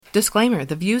Disclaimer,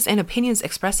 the views and opinions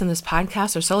expressed in this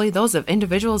podcast are solely those of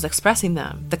individuals expressing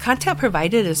them. The content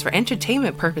provided is for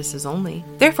entertainment purposes only.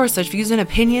 Therefore, such views and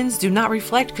opinions do not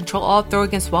reflect Control Alt, Throw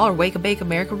Against Wall, or Wake a Bake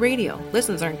America Radio.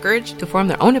 Listeners are encouraged to form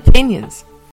their own opinions.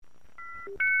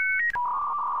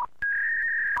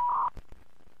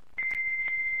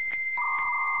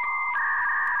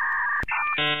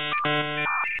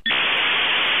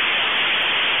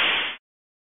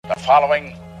 The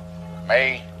following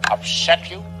may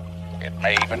upset you. It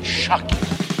may even shock you.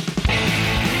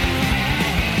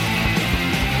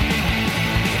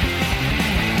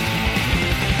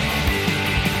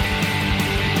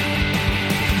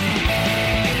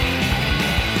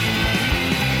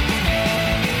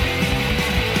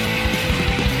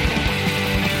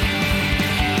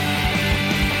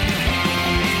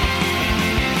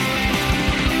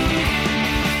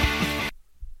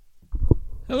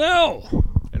 Hello,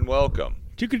 and welcome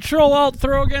to Control Alt,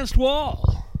 Throw Against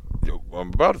Wall. I'm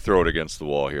about to throw it against the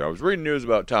wall here. I was reading news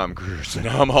about Tom Cruise, and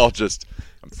I'm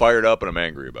fired up and I'm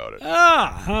angry about it.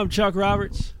 I'm Chuck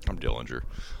Roberts. I'm Dillinger.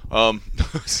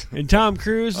 And Tom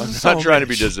Cruise is I'm not trying to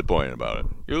be disappointed about it.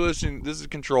 You're listening. This is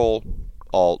Control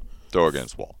Alt, Throw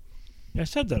Against Wall. Yeah, I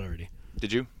said that already.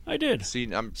 Did you? I did. See,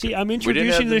 I'm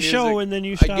introducing the show, and then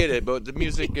you stopped. I get it, but the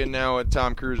music and now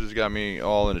Tom Cruise has got me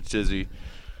all in a tizzy.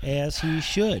 As he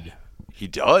should. He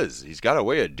does. He's got a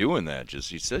way of doing that. Just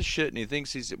he says shit and he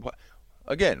thinks he's...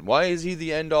 Again, why is he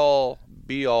the end-all,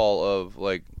 be-all of,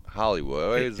 like, Hollywood?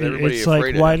 Why is everybody it's afraid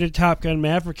like, of why him? did Top Gun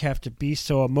Maverick have to be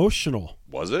so emotional?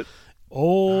 Was it?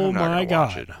 Oh, I'm not my gonna God.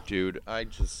 watch it, dude, I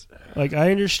just... Like, I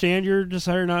understand your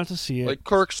desire not to see it. Like,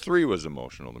 Clerks 3 was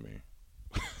emotional to me.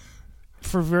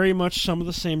 For very much some of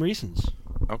the same reasons.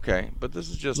 Okay, but this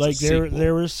is just like a sequel.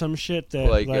 there was some shit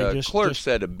that Clerks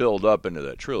had to build up into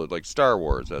that trilogy, like Star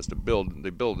Wars has to build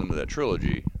into that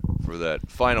trilogy for that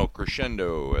final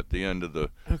crescendo at the end of the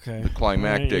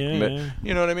climactic. Yeah.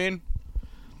 You know what I mean?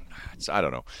 I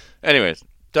don't know. Anyways,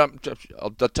 I'll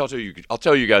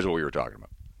tell you guys what we were talking about.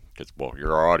 Because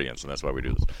you're our audience, and that's why we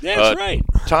do this. That's right.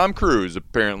 Tom Cruise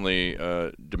apparently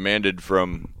demanded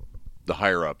from the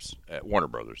higher ups at Warner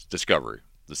Brothers Discovery.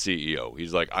 The CEO.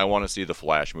 He's like, I want to see the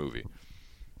Flash movie.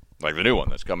 Like the new one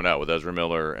that's coming out with Ezra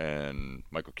Miller and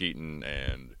Michael Keaton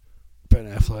and Ben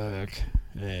Affleck.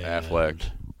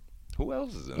 Who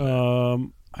else is in there?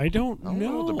 I don't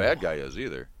know what the bad guy is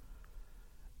either.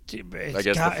 I guess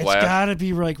the Flash. It's got to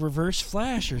be like Reverse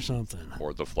Flash or something.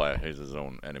 Or the Flash. He's his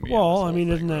own enemy. Well, I mean,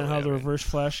 isn't that how the Reverse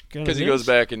Flash kind of Because he goes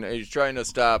back and he's trying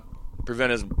to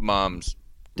prevent his mom's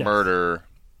murder.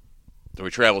 So he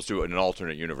travels to an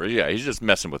alternate universe. Yeah, he's just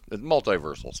messing with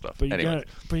multiversal stuff. But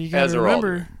you got to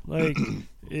remember, like,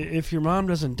 if your mom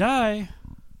doesn't die,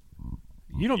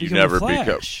 you don't become the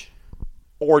Flash.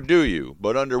 Or do you?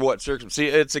 But under what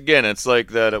circumstances? See, it's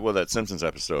like that Simpsons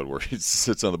episode where he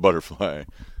sits on the butterfly.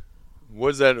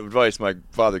 What's that advice my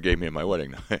father gave me at my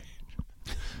wedding night?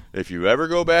 If you ever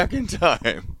go back in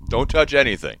time, don't touch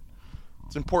anything.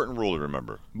 It's an important rule to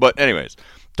remember. But anyways,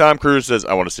 Tom Cruise says,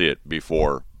 I want to see it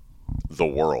before the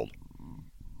world.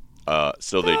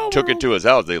 So they took it to his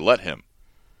house. They let him.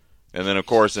 And then, of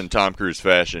course, in Tom Cruise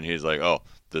fashion, he's like, oh,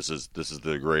 this is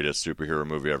the greatest superhero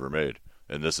movie ever made.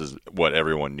 And this is what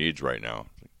everyone needs right now.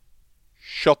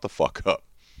 Shut the fuck up.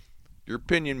 Your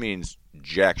opinion means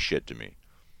jack shit to me.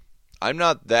 I'm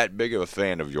not that big of a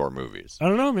fan of your movies. I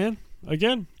don't know, man.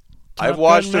 Again, I've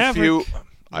watched a few.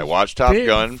 I watched Top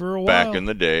Gun back in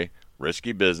the day.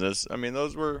 Risky Business. I mean,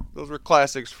 those were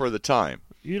classics for the time.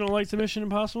 You don't like the Mission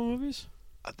Impossible movies?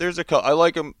 There's I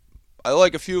like them. I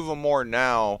like a few of them more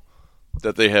now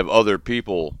that they have other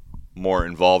people more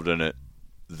involved in it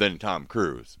than Tom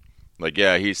Cruise. Like,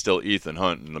 yeah, he's still Ethan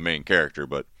Hunt in the main character,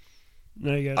 but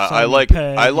I like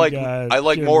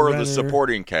more of the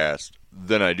supporting cast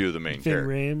than I do the main character.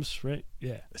 Rames, right?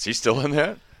 Yeah. Is he still in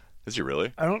that? Is he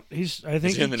really? I think he's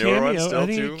in the newer one still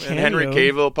too. And Henry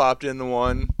Cavill popped in the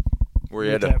one where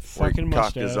he had to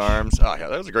cock his arms. Oh yeah,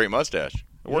 that was a great mustache.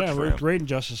 It worked great in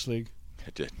Justice League.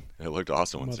 It did. It looked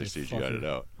awesome once they CGI'd it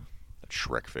out. That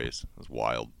Shrek face was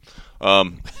wild.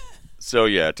 So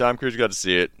yeah, Tom Cruise got to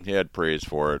see it. He had praise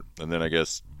for it, and then I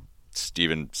guess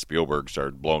Steven Spielberg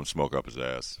started blowing smoke up his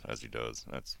ass, as he does.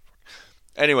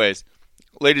 Anyways,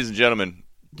 ladies and gentlemen,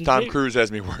 Tom Cruise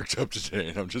has me worked up today,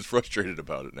 and I'm just frustrated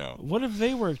about it now. What have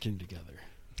they worked in together?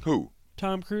 Who?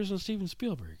 Tom Cruise and Steven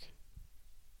Spielberg.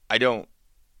 I don't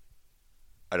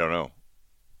know.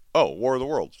 Oh, War of the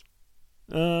Worlds.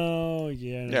 Oh,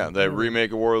 yeah. Yeah, that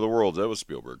remake of War of the Worlds, that was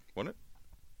Spielberg, wasn't it?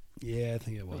 Yeah, I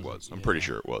think it was. It was. I'm pretty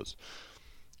sure it was.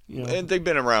 You know, and they've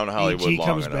been around Hollywood long enough. E.T.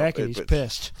 comes back and he's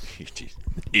pissed.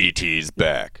 E.T.'s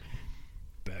back.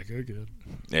 back again.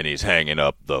 And he's hanging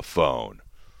up the phone.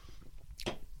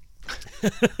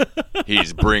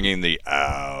 He's bringing the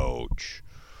ouch.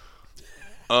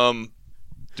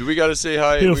 Do we got to say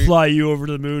hi? He'll fly you over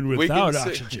to the moon without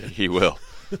oxygen. He will.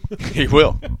 He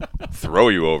will. Throw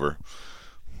you over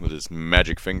with his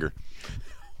magic finger.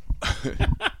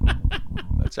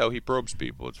 That's how he probes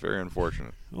people. It's very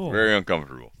unfortunate. Oh. Very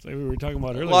uncomfortable. Like we were talking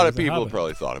about earlier. A lot of people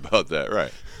probably thought about that,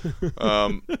 right?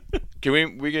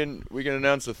 We can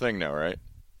announce the thing now, right?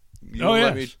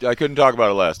 I couldn't talk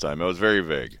about it last time. It was very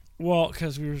vague. Well,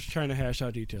 because we were trying to hash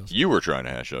out details. You were trying to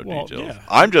hash out details. Yeah.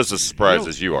 I'm just as surprised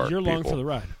as you are. You're along for the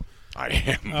ride.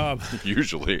 I am.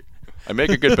 Usually, I make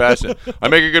a good passenger.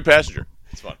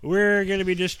 It's fun. We're going to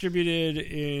be distributed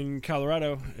in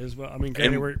Colorado as well. I mean,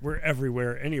 we're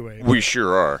everywhere anyway. We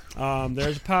sure are.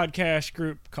 There's a podcast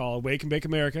group called Wake and Bake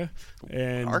America,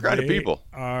 and our kind of people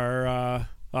are.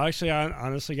 Actually, I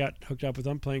honestly got hooked up with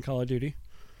them playing Call of Duty,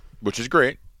 which is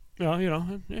great. Well,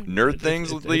 nerd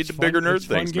things lead to bigger nerd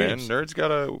things, man.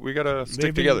 Nerds we gotta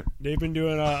stick together. They've been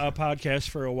doing a podcast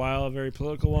for a while, a very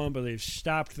political one, but they've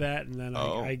stopped that, and then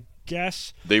I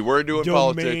guess they were doing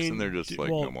politics, and they're just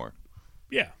no more.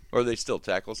 Yeah, or they still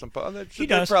tackle some politics. He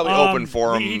does. Probably open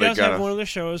for him. He does have one of the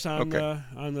shows on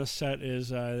the set.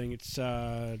 Is I think it's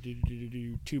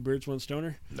Two Birds, One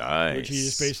Stoner. Nice. Which he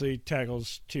just basically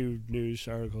tackles 2 news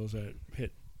articles that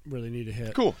really need to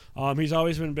hit. Cool. He's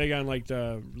always been big on like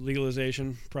the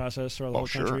legalization process throughout the whole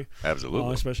country.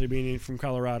 Absolutely. Especially being from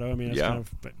Colorado. I mean, that's kind of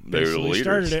they were the leaders.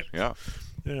 Started it. Yeah.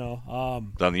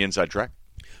 It's on the inside track.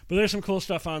 But there's some cool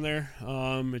stuff on there.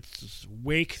 It's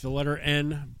Wake, the letter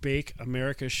N,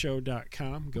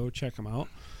 bakeamericashow.com. Go check them out.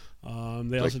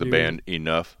 They also the band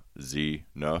Enough,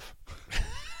 Enough.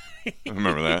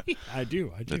 Remember that? I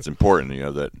do. That's important. You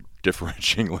have that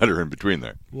differentiating letter in between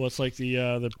there. Well, it's like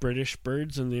the British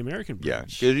birds and the American birds. Yeah,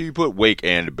 because you put Wake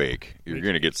and Bake, you're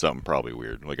going to get something probably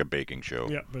weird, like a baking show.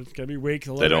 Yeah, but it's got to be Wake,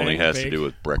 the letter that only N, has bake, to do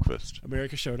with breakfast.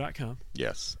 Americashow.com.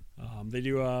 Yes. They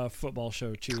do a football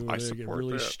show too, where they get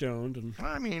really stoned. And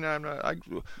I mean, I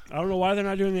don't know why they're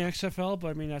not doing the XFL, but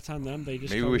I mean that's on them. They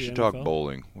just maybe we should talk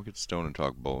bowling. We'll get stoned and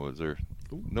talk bowling.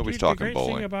 Nobody's talking bowling.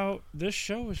 The great thing about this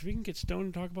show is we can get stoned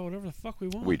and talk about whatever the fuck we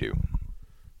want. We do.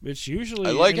 It's usually.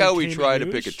 I like how we try to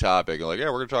pick a topic. Like, yeah,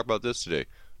 we're going to talk about this today.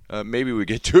 Maybe we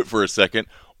get to it for a second,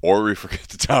 or we forget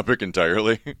the topic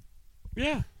entirely.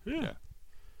 Yeah.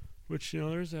 Which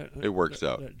there's that. It works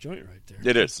out. That joint right there.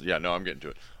 It is. Yeah. No, I'm getting to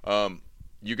it.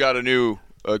 You got a new.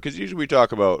 Because usually we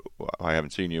talk about. I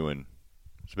haven't seen you in.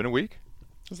 It's been a week.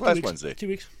 It was last Wednesday. 2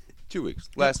 weeks. 2 weeks.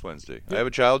 Last Wednesday. Yep. I have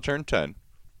a child turned 10.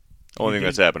 Only thing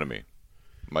that's happened to me.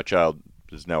 My child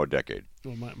is now a decade.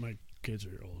 Well, my kids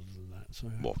are older than that. So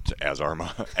well,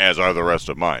 as are the rest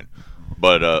of mine.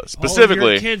 But specifically, all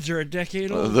of your kids are a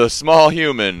decade old. The small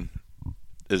human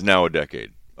is now a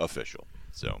decade official.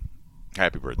 So,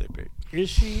 happy birthday, Pete. Is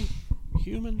she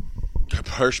human?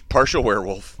 Partial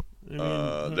werewolf.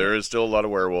 There is still a lot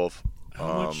of werewolf.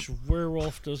 How much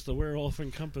werewolf does the werewolf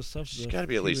encompass? She's got to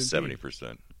be at least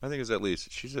 70%. I think it's at least.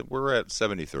 We're at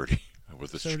 70-30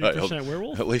 with this 70% child. 70%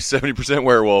 werewolf. At least 70%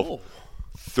 werewolf.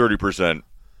 30%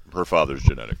 her father's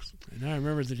genetics. And I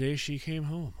remember the day she came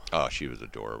home. Oh, she was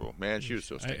adorable, man. She was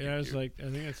so stinking I was cute. like,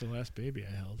 I think that's the last baby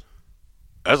I held.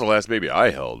 That's the last baby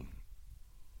I held.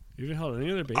 You haven't held any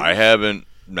other babies? I haven't.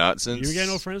 Not since. You got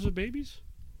no friends with babies?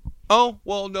 Oh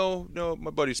well, no.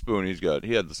 My buddy Spoon,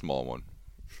 he had the small one.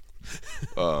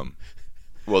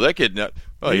 Well, that kid, young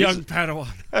Padawan.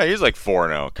 He's like 4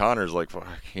 now. Connor's like, I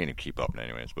can't even keep up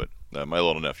anyways. But my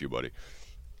little nephew, buddy,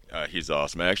 he's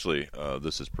awesome. Actually,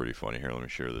 this is pretty funny. Here, let me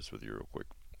share this with you real quick.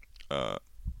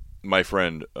 My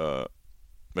friend, my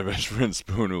best friend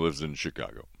Spoon, who lives in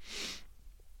Chicago.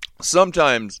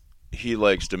 Sometimes he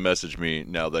likes to message me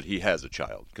now that he has a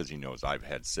child because he knows I've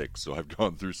had 6, so I've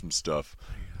gone through some stuff.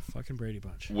 Fucking Brady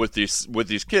Bunch. With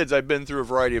these kids, I've been through a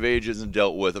variety of ages and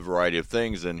dealt with a variety of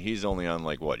things, and he's only on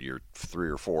year 3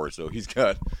 or 4, so he's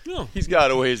got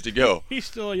a ways to go. He's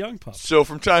still a young pup. So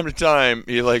from time to time,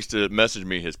 he likes to message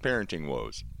me his parenting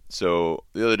woes. So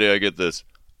the other day, I get this,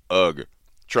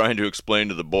 trying to explain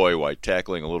to the boy why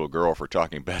tackling a little girl for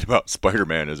talking bad about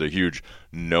Spider-Man is a huge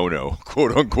no-no,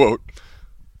 quote unquote.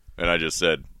 And I just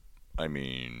said, I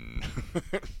mean,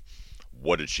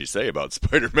 what did she say about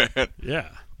Spider-Man? Yeah.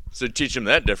 So teach him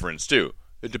that difference, too.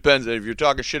 It depends. If you're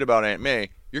talking shit about Aunt May,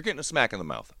 you're getting a smack in the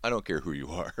mouth. I don't care who you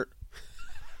are.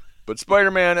 But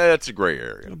Spider-Man, that's a gray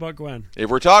area. What about Gwen? If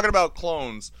we're talking about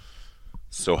clones,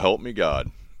 so help me God.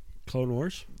 Clone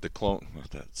Wars? The clone.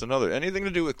 That's another. Anything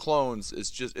to do with clones,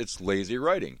 it's lazy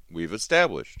writing. We've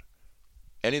established.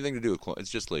 Anything to do with clones, it's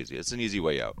just lazy. It's an easy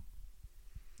way out.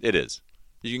 It is.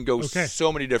 You can go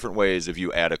so many different ways if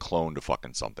you add a clone to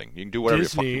fucking something. You can do whatever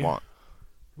Disney the fuck you want.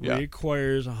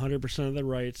 reacquires 100% of the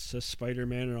rights to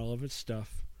Spider-Man and all of its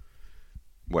stuff.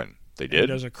 When? They did? It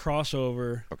does a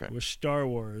crossover with Star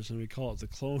Wars, and we call it the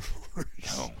Clone Wars.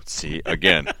 No, see,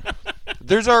 again,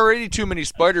 there's already too many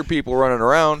spider people running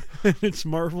around. It's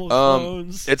Marvel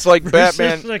clones. It's like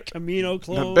Batman. Like Camino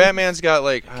clones. Batman's got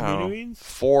like, I don't know,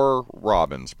 4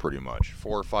 Robins, pretty much.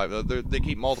 4 or 5. They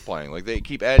keep multiplying. Like, they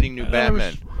keep adding new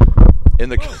Batmen. In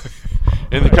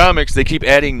the comics, they keep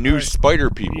adding new spider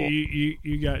people.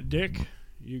 You got Dick.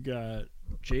 You got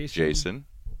Jason.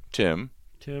 Tim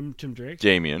Drake.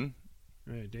 Damien.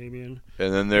 Right, Damien.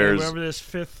 And then there's... whoever this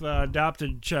 5th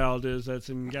adopted child is that's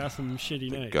in Gotham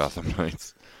Shitty Nights. Gotham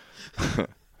Knights.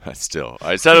 I said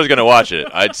I was going to watch it.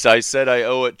 I said I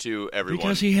owe it to everyone.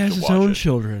 Because he has his own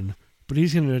children, but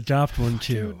he's going to adopt one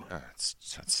too. That's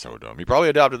so dumb. He probably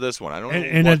adopted this one. I don't know.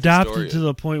 And adopted to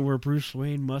the point where Bruce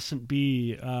Wayne mustn't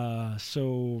be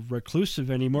so reclusive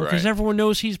anymore because everyone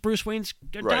knows he's Bruce Wayne's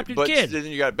adopted kid. Then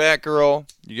you got Batgirl.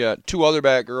 You got 2 other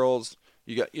Batgirls.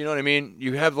 You know what I mean?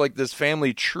 You have like this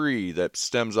family tree that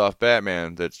stems off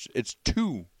Batman. It's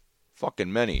too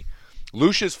fucking many.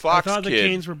 Lucius Fox. I thought the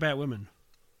Kanes were Batwomen.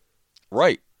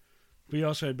 Right. But you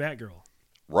also had Batgirl.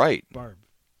 Right. Barb.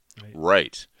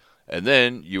 Right. And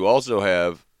then you also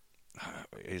have.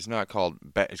 It's called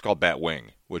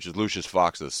Batwing, which is Lucius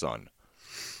Fox's son.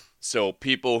 So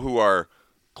people who are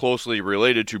closely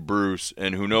related to Bruce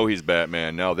and who know he's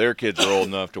Batman, now their kids are old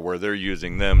enough to where they're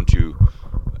using them to.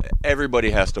 Everybody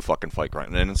has to fucking fight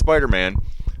crime. And in Spider-Man...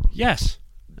 Yes.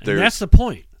 And that's the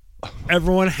point.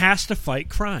 Everyone has to fight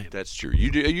crime. That's true.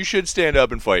 You should stand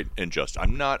up and fight injustice.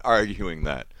 I'm not arguing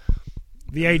that.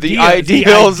 The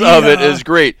ideals of it is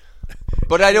great.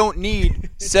 But I don't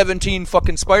need 17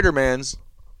 fucking Spider-Mans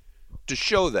to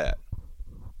show that.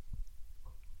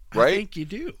 Right? I think you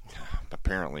do.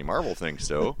 Apparently Marvel thinks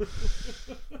so.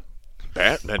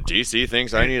 DC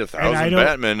thinks I need 1,000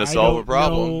 Batmen to solve a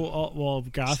problem. Well,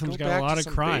 Gotham's got a lot of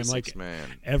crime. Basics,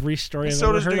 man. Every story I've so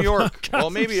ever does heard New York. Well,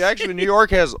 maybe actually New York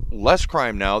has less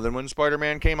crime now than when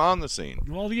Spider-Man came on the scene.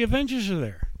 Well, the Avengers are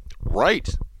there. Right.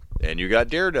 And you got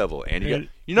Daredevil. And you got...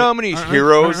 You know how many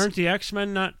heroes... Aren't the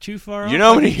X-Men not too far off? You know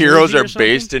how many heroes are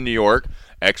based in New York?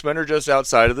 X-Men are just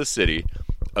outside of the city.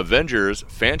 Avengers,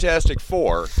 Fantastic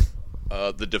Four,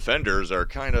 the Defenders are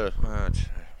kind of...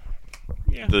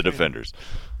 the Defenders.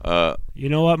 You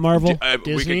know what, Marvel? We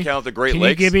Disney? can count the Great Can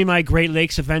Lakes. you give me my Great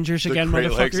Lakes Avengers again, motherfuckers?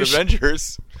 The Great Lakes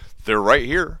Avengers. They're right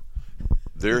here.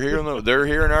 They're here in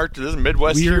our this is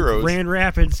Midwest heroes. Grand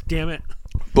Rapids, damn it.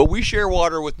 But we share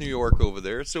water with New York over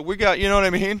there, so we got, you know what I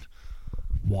mean?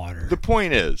 Water. The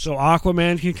point is, so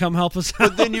Aquaman can come help us out.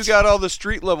 But then you got all the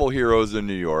street level heroes in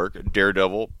New York: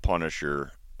 Daredevil,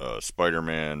 Punisher,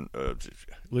 Spider-Man,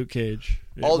 Luke Cage,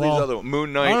 these other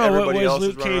Moon Knight. Everybody else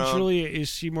Luke is Cage around. really?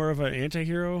 Is he more of an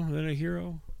anti-hero than a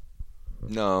hero?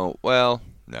 No,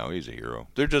 he's a hero.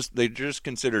 They're just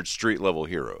considered street level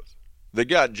heroes. They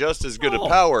got just as good of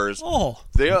powers.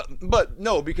 But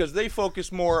no, because they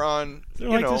focus more on. They're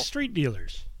like the street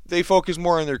dealers. They focus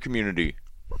more on their community,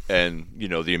 and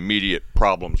the immediate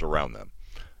problems around them.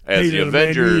 As the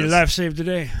Avengers, life saved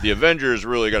today. The Avengers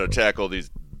really got to tackle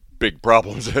these big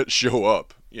problems that show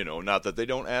up. Not that they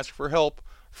don't ask for help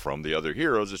from the other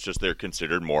heroes. It's just they're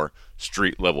considered more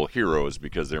street level heroes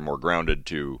because they're more grounded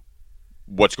to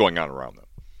what's going on around them.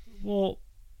 Well,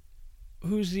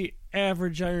 who's the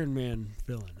average Iron Man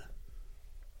villain?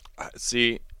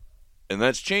 See, and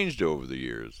that's changed over the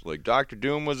years. Like Dr.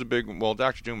 Doom was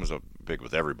Dr. Doom was big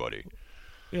with everybody.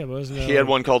 Yeah, but he had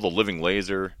one called the Living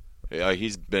Laser.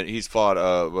 He's fought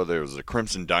there was a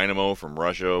Crimson Dynamo from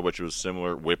Russia, which was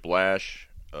similar. Whiplash.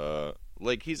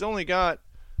 He's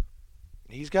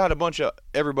got a bunch of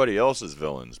everybody else's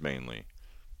villains mainly.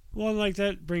 Well,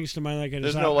 that brings to mind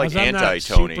there's no anti-Tony. I'm not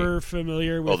super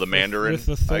familiar with the Mandarin. With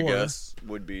the Thor. I guess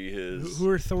would be his. Who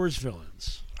are Thor's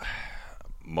villains?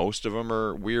 Most of them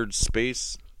are weird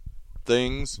space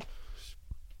things.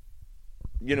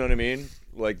 You know what I mean?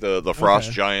 Like the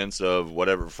frost giants of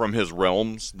whatever from his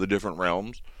realms, the different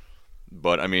realms.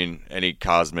 But I mean, any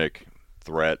cosmic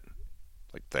threat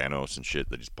like Thanos and shit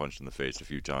that he's punched in the face a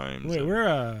few times. Wait,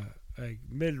 we're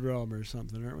mid-realm or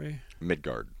something, aren't we?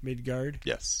 Midgard. Midgard?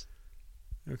 Yes.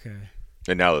 Okay.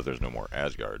 And now that there's no more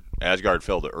Asgard. Asgard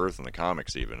fell to Earth in the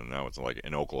comics even, and now it's like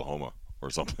in Oklahoma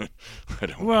or something. I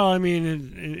don't know. I mean,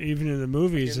 even in the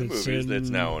movies, it's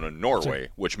now in Norway,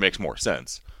 which makes more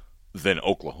sense than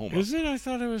Oklahoma. Is it? I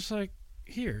thought it was like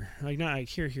here. Like not like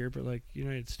here, but like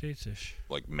United States-ish.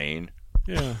 Like Maine?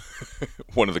 Yeah.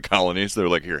 One of the colonies. They're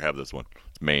like, here, have this one.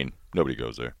 It's Maine. Nobody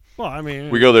goes there. Well, I mean,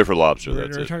 We go there for lobster. we're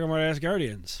That's it. talking about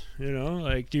Asgardians. You know,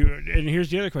 like and here's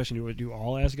the other question: do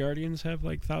all Asgardians have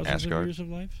like thousands Asgard? of years of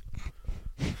life?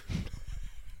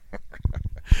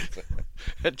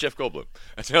 Jeff Goldblum.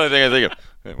 That's the only thing I think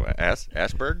of. What,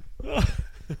 Asperg?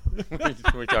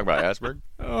 Can we talk about Asperg?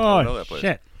 Oh, I don't know that place.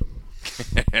 shit!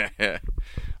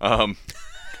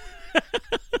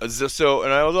 So,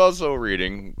 and I was also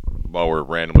reading while we're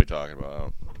randomly talking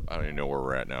about. I don't even know where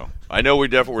we're at now. I know we're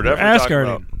definitely talking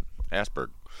about Asperg.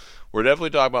 We're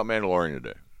definitely talking about Mandalorian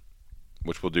today,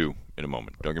 which we'll do in a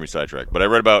moment. Don't get me sidetracked. But I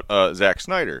read about Zack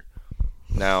Snyder.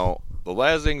 Now, the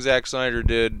last thing Zack Snyder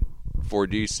did for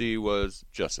DC was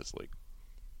Justice League.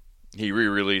 He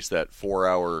re-released that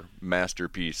 4-hour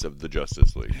masterpiece of the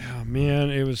Justice League. Oh man,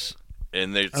 it was.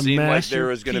 And it seemed like there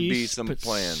was going to be masterpiece, some but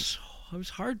plans. It was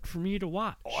hard for me to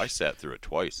watch. Oh, I sat through it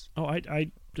twice. Oh, I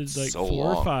did like So 4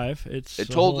 long. or 5. It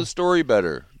told the story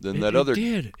better than that other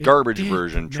garbage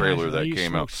version trailer that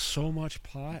came out. So much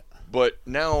pot. But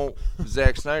now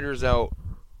Zack Snyder's out,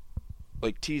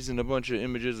 like teasing a bunch of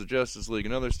images of Justice League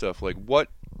and other stuff. Like, what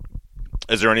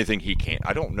is there anything he can't?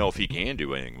 I don't know if he can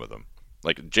do anything with them.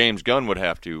 Like James Gunn would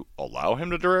have to allow him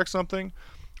to direct something,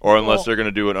 or unless they're going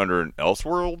to do it under an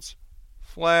Elseworlds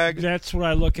flag. That's what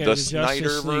I look at. The The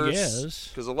Justice League Snyderverse, is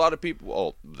because a lot of people.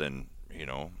 Well, then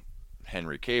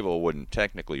Henry Cavill wouldn't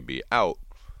technically be out.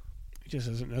 it just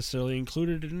isn't necessarily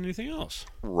included in anything else.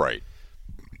 Right.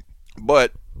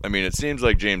 But, I mean, it seems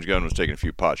like James Gunn was taking a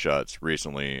few pot shots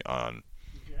recently on...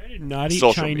 I did not eat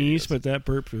Social Chinese, medias. but that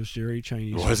burp was very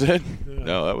Chinese. Was it? Yeah.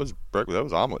 No, that was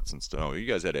omelets and stuff. No, you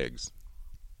guys had eggs.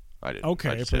 I didn't. Okay,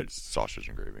 I just but- had sausage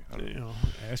and gravy. I don't You know. know,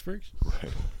 Asperger's?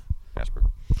 Right.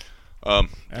 Asperger.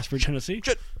 Asperger, Tennessee?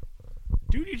 Shit.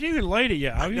 Dude, you didn't even light it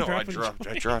yet. How you No, I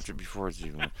dropping dropped it before it's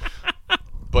even...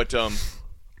 But,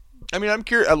 I mean, I'm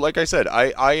curious. Like I said,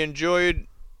 I enjoyed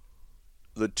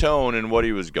the tone and what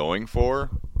he was going for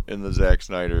in the Zack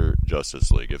Snyder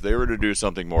Justice League. If they were to do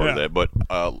something more with that, but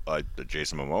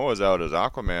Jason Momoa is out as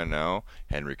Aquaman now.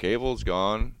 Henry Cavill's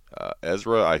gone.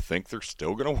 Ezra, I think they're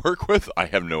still going to work with. I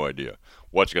have no idea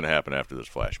what's going to happen after this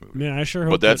Flash movie. Man, I sure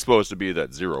hope But that's supposed to be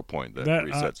that 0 point that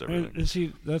resets everything. And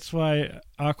see, that's why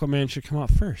Aquaman should come out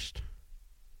first.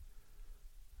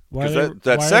 Because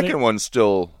that second one's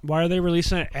still... Why are they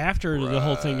releasing it after the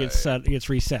whole thing gets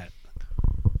reset?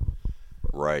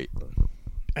 Right.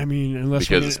 I mean, unless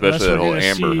Because especially that whole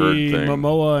Amber Heard see thing.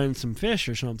 Momoa and some fish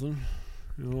or something.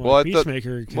 You know, Well, like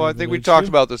Peacemaker. I think we talked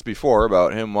about this before,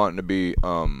 about him wanting to be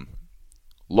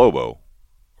Lobo.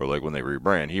 Or like when they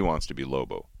rebrand, he wants to be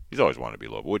Lobo. He's always wanted to be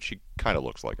Lobo, which he kind of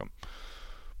looks like him.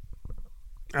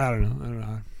 I don't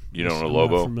know. You don't know I'm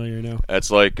Lobo? Not familiar, no.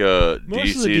 That's like Most of the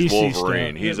DC's DC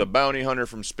Wolverine. stuff, He's yeah. a bounty hunter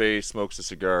from space, smokes a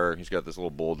cigar. He's got this little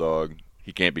bulldog.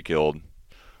 He can't be killed.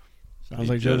 Sounds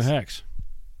like Jonah Hex.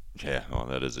 Yeah, well,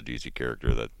 that is a DC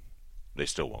character that they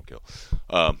still won't kill.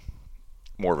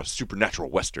 More of a supernatural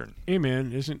Western. Hey,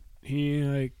 man, isn't he,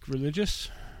 like, religious?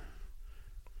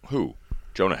 Who?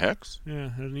 Jonah Hex?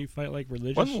 Yeah, doesn't he fight like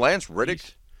religious? Wasn't Lance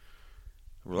Reddick?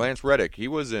 Lance Reddick, he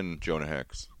was in Jonah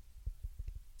Hex.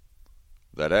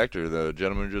 That actor, the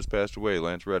gentleman who just passed away,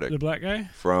 Lance Reddick. The black guy?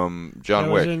 From John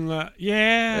That Wick. was in,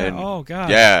 yeah. And, oh, God.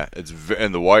 Yeah,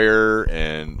 and The Wire,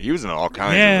 and he was in all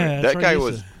kinds of... that's That right, guy he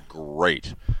was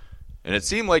great. And it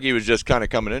seemed like he was just kind of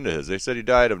coming into his. They said he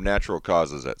died of natural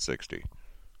causes at 60.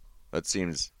 That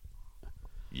seems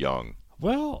young.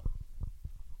 Well...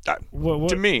 What,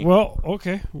 to me. Well,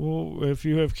 okay. Well, if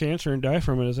you have cancer and die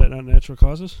from it, is that not natural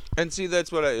causes? And see, is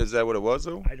that what it was,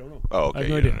 though? I don't know. Oh, okay. I have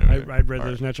no you idea. don't know. I'd read All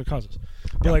there's right. natural causes.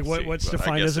 Yeah, But, like, see, what's but I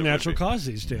defined guess as a it would natural be. cause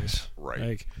these days? Right.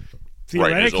 Like,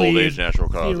 Right, there's old age natural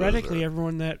causes. Theoretically,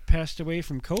 everyone that passed away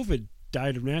from COVID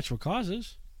died of natural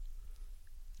causes.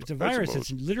 It's a virus.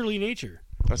 suppose. It's literally nature.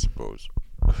 I suppose.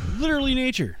 Literally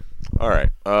nature. All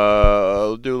right.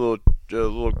 I'll do a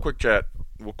little quick chat.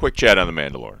 Quick chat on the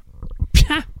Mandalorian.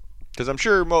 Because I'm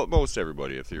sure most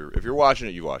everybody, if you're watching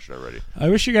it, you watched it already. I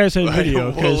wish you guys had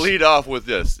video. We'll lead off with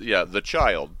this. Yeah, The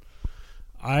Child.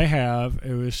 I have.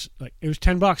 It was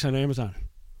 $10 on Amazon.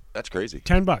 That's crazy.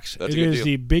 $10. That's a It good is deal.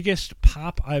 the biggest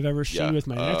pop I've ever seen with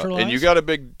my natural eyes. And you got a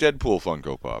big Deadpool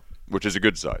Funko Pop, which is a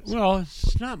good size. Well,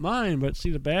 it's not mine, but see,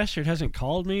 the bastard hasn't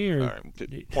called me or. All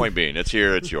right. Point being, it's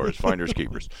here, it's yours. Finders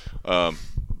keepers.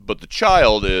 But The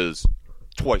Child is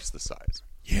twice the size.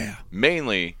 Yeah.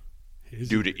 Mainly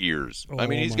due to ears. I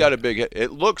mean, he's got a big head.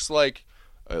 It looks right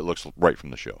from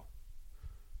the show.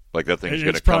 Like that thing's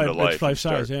going to come to life. It's life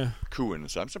size, yeah. Cooing.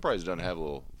 So I'm surprised it doesn't have a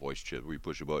little voice chip where you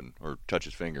push a button or touch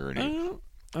his finger. And I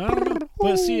don't know.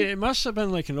 But see, it must have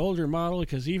been like an older model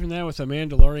because even now with the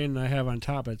Mandalorian I have on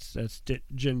top, that's Din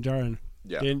Djarin.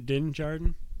 Yeah. Din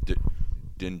Djarin?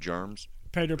 Din Jarms.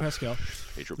 Pedro Pascal.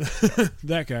 Pedro Pascal.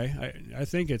 That guy. I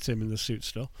think it's him in the suit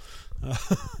still.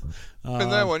 In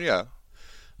that one, yeah.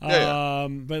 Yeah.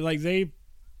 But like they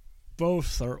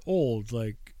both are old.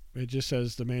 Like it just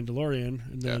says the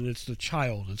Mandalorian, and then it's the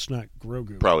child. It's not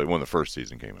Grogu. Probably when the first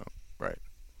season came out. Right.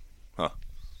 Huh.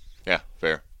 Yeah,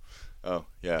 fair. Oh,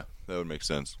 yeah, that would make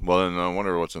sense. Well, then I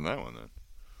wonder what's in that one then.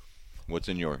 What's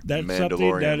in your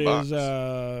Mandalorian box?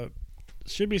 That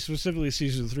should be specifically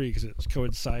season 3 because it's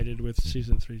coincided with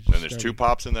season 3. And there's 2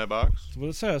 pops in that box? That's what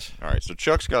it says. All right, so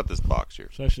Chuck's got this box here.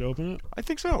 So I should open it? I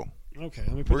think so. Okay,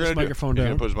 let me put this microphone down. I'm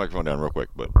going to put his microphone down real quick,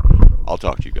 but I'll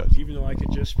talk to you guys. Even though I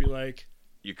could just be like...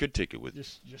 You could take it with you.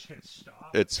 Just hit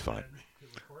stop. It's fine.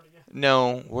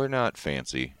 No, we're not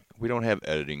fancy. We don't have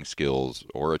editing skills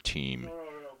or a team. No.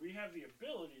 We have the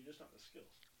ability, just not the skills.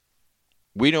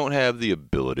 We don't have the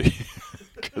ability.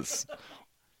 Because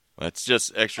that's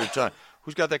just extra time.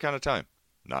 Who's got that kind of time?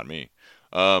 Not me.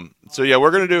 So yeah,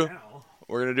 we're gonna do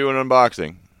an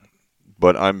unboxing,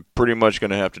 but I'm pretty much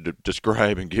gonna have to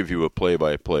describe and give you a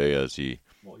play-by-play as he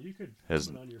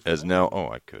as now. Oh,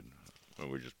 I could. Oh,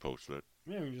 we just post it.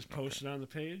 Yeah, we can just post it on the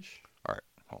page. All right,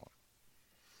 hold on.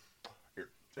 Here,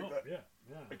 take that. Yeah.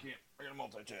 I can't. I gotta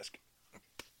multitask.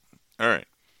 All right.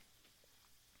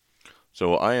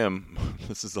 So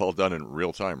this is all done in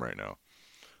real time right now.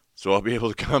 So I'll be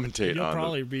able to commentate You'll on it. You'll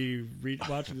probably be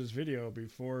watching this video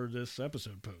before this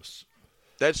episode posts.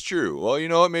 That's true. Well, you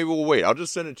know what? Maybe we'll wait. I'll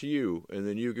just send it to you, and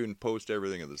then you can post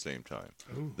everything at the same time.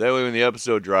 Ooh. That way when the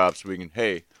episode drops, we can,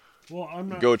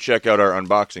 go check out our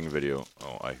unboxing video.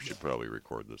 Oh, I should probably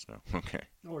record this now. Okay.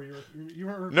 Oh, you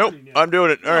are Nope, now. I'm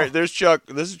doing it. All right, there's Chuck.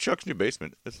 This is Chuck's new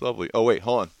basement. It's lovely. Oh, wait,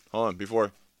 hold on.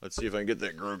 Let's see if I can get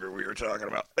that Grogu we were talking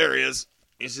about. There he is.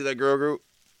 You see that Grogu?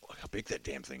 Look how big that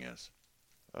damn thing is.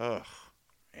 Ugh,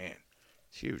 man.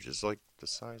 It's huge. It's like the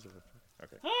size of it.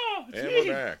 Okay. Oh, it's and me.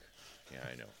 we're back. Yeah,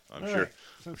 I know. I'm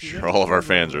right. sure all of our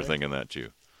fans are thinking that too.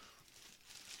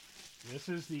 This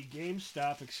is the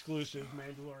GameStop exclusive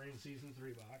Mandalorian Season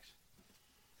 3 box.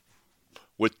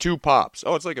 With 2 pops.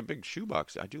 Oh, it's like a big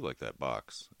shoebox. I do like that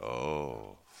box.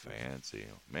 Oh, fancy.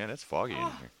 Man, it's foggy in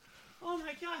here. Oh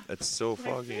my god. It's so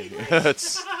foggy in here.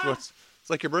 It's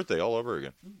like your birthday all over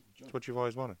again. It's what you've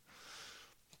always wanted.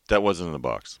 That wasn't in the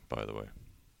box, by the way.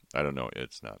 I don't know.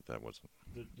 It's not. That wasn't.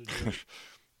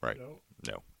 Right.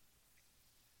 No.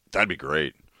 That'd be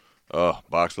great.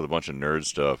 Box with a bunch of nerd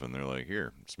stuff, and they're like,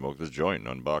 here, smoke this joint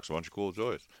and unbox a bunch of cool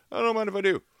toys. I don't mind if I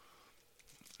do.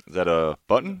 Is that a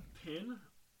button? A pin?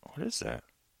 What is that?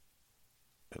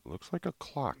 It looks like a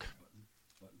clock.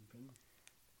 Button pin.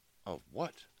 Oh,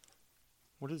 what?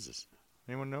 What is this?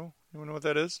 Anyone know? Anyone know what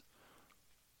that is?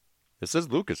 It says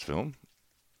Lucasfilm.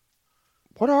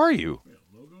 What are you?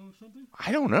 A logo or something?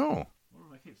 I don't know.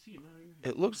 Oh, I can't see it now.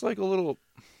 It looks like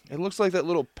it looks like that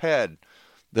little pad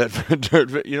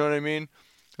that, you know what I mean?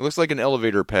 It looks like an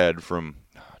elevator pad from,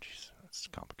 jeez, that's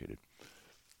complicated.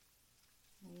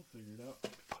 We'll figure it out.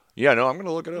 Yeah, no, I'm going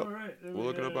to look it up. All right. We'll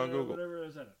look it up on Google. Whatever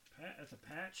is that? That's a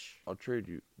patch? I'll trade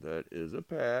you. That is a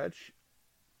patch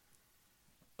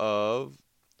of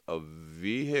a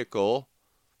vehicle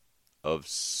of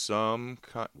some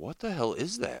kind. What the hell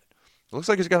is that? It looks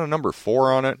like it's got a number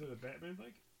 4 on it. Is it a Batman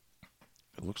bike?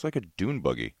 It looks like a dune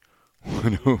buggy. I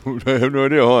have no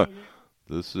idea. Hold on.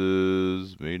 This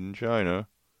is made in China.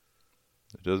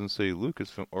 It doesn't say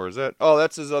Lucasfilm, or is that? Oh,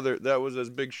 that's his other. That was his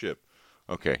big ship.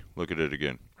 Okay, look at it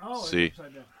again. Oh, see, it's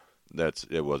upside down.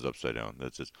 it was upside down.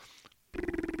 That's just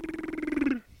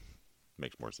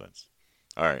makes more sense.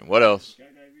 All right, what else?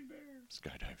 Skydiving bear.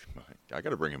 Skydiving. I got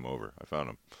to bring him over. I found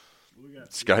him. We got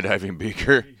Skydiving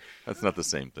beaker. That's not the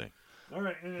same thing. All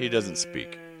right. He doesn't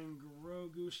speak.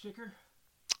 Grogu sticker.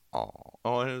 Oh,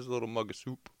 and his little mug of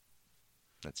soup.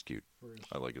 That's cute.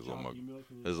 I like his little mug.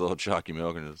 His little chalky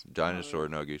milk and his dinosaur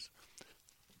nuggies.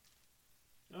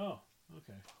 Oh,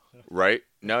 okay. Right?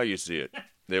 Now you see it.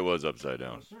 It was upside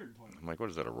down. I'm like, what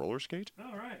is that, a roller skate?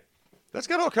 All right. That's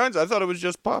got all kinds. I thought it was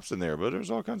just pops in there, but there's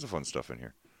all kinds of fun stuff in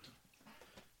here.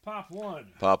 Pop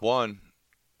 1. Pop 1.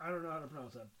 I don't know how to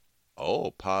pronounce that.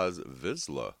 Oh, Paz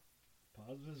Vizsla.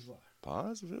 Paz Vizsla.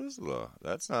 Paz Vizsla.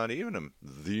 That's not even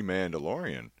the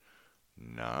Mandalorian.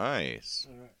 Nice.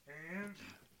 All right.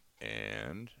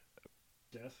 And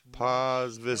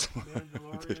Paz Vizsla.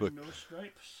 Mandalorian, no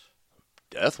stripes.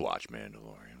 Death Watch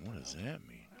Mandalorian. What does that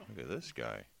mean? Look at this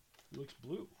guy. He looks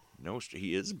blue.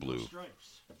 He is blue. No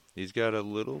stripes. He's got a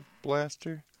little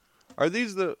blaster. Are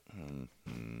these the?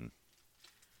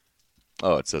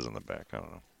 Oh, it says on the back. I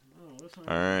don't know. Oh, that's not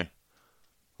all right.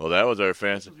 Well, that was our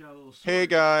fancy. Hey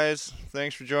guys,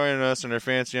 thanks for joining us in our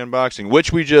fancy unboxing,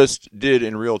 which we just did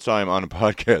in real time on a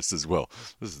podcast as well.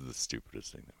 This is the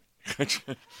stupidest thing.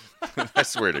 I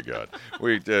swear to God,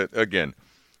 we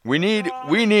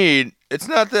need. It's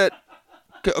not that.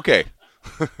 Okay,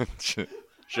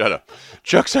 shut up.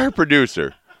 Chuck's our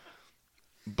producer,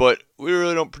 but we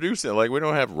really don't produce it. Like, we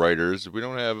don't have writers, we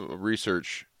don't have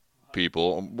research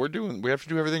people. We have to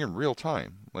do everything in real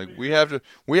time. Like, we have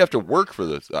to work for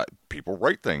this. People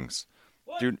write things.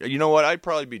 Dude, you know what? I'd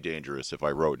probably be dangerous if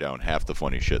I wrote down half the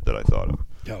funny shit that I thought of.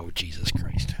 Oh, Jesus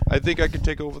Christ. I think I could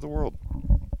take over the world.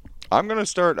 I'm going to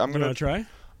start. You want to try?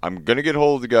 I'm going to get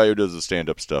hold of the guy who does the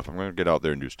stand-up stuff. I'm going to get out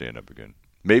there and do stand-up again.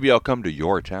 Maybe I'll come to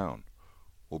your town.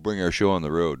 We'll bring our show on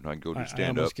the road, and I can go do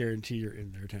stand-up. I almost guarantee you're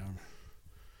in their town.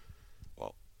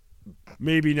 Well,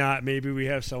 maybe not. Maybe we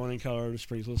have someone in Colorado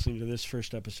Springs listening to this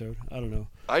first episode. I don't know.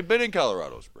 I've been in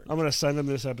Colorado Springs. I'm going to send them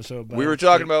this episode. We were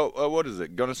talking about, what is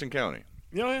it, Gunnison County.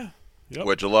 Oh, yeah. Yep.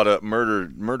 Which a lot of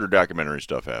murder documentary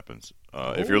stuff happens.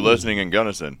 If you're listening in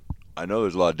Gunnison, I know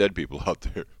there's a lot of dead people out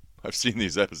there. I've seen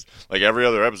these episodes. Like, every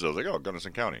other episode, like, oh,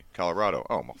 Gunnison County, Colorado.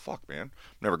 Oh, well, fuck, man.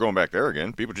 I'm never going back there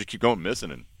again. People just keep going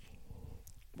missing and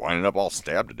winding up all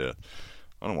stabbed to death.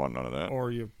 I don't want none of that.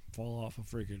 Or you fall off a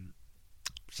freaking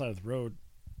side of the road.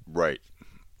 Right.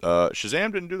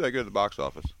 Shazam didn't do that good at the box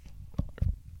office.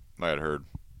 I had heard.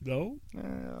 No?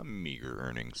 Meager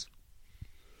earnings.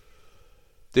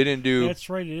 They didn't do...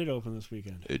 That's right, it did open this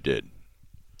weekend. It did.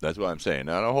 That's what I'm saying.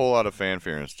 Not a whole lot of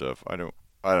fanfare and stuff. I don't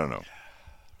know.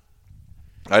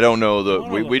 I don't know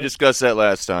we discussed that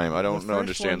last time. I don't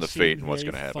understand the fate and what's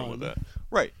going to happen with that.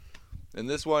 Right. And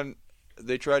this one,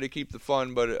 they try to keep the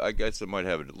fun, but I guess it might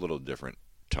have a little different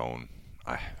tone.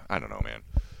 I don't know, man.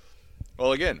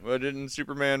 Well, again, didn't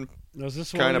Superman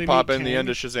kind of pop in the end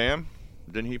of Shazam?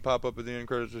 Didn't he pop up at the end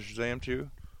credits of Shazam too?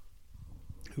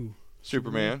 Who?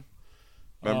 Superman.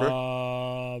 Remember?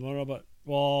 I don't know, but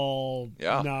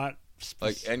not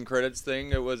like end credits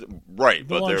thing. It was right,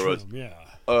 but there was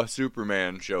a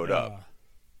Superman showed up,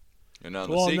 and on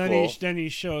the sequel, and then he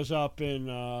shows up in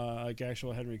like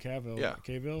actual Henry Cavill. Yeah,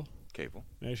 Cable.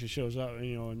 He actually shows up,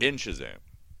 in Shazam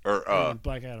or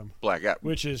Black Adam.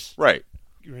 Which is right.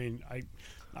 I mean,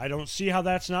 I don't see how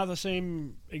that's not the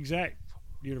same exact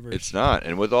universe. It's not,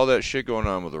 and with all that shit going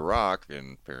on with The Rock,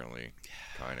 and apparently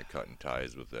kind of cutting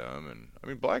ties with them, and I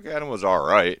mean, Black Adam was all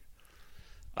right.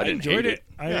 I didn't enjoyed hate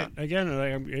it. Again,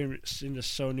 I'm into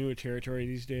so new a territory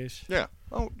these days. Yeah.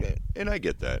 Oh, and I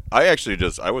get that.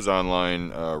 I was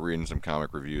online reading some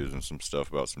comic reviews and some stuff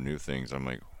about some new things. I'm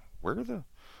like,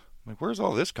 where's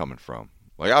all this coming from?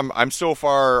 Like, I'm so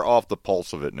far off the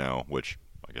pulse of it now, which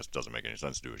I guess doesn't make any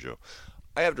sense to do a show.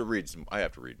 I have to read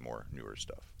more newer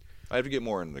stuff. I have to get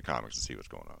more into the comics to see what's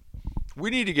going on.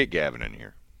 We need to get Gavin in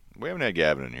here. We haven't had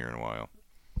Gavin in here in a while.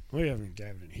 We haven't had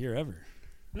Gavin in here ever.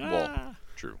 Well,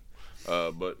 true.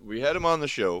 But we had him on the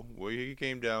show. He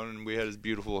came down and we had his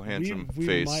beautiful, handsome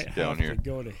face down here. We might have to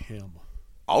go to him.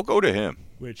 I'll go to him.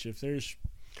 Which, if there's...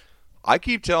 I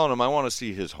keep telling him I want to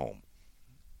see his home.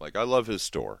 Like, I love his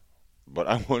store. But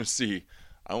I want to see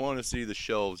the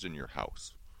shelves in your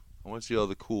house. I want to see all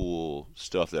the cool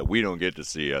stuff that we don't get to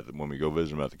see when we go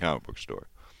visit him at the comic book store.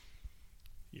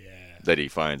 Yeah. That he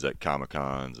finds at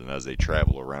Comic-Cons and as they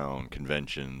travel around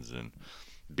conventions and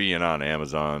being on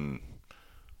Amazon.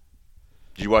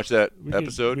 Did you watch that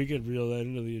episode? We could reel that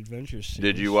into the Adventure series.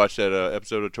 Did you watch that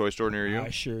episode of Toy Store near you? I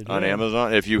sure did. On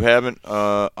Amazon? If you haven't,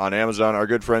 on Amazon, our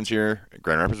good friends here at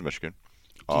Grand Rapids, Michigan.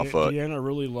 Deanna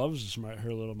really loves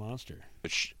her little monster.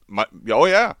 Oh,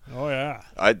 yeah. Oh, yeah.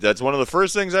 That's one of the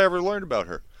first things I ever learned about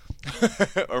her.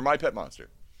 Or my pet monster.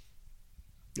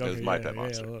 Okay, it's my pet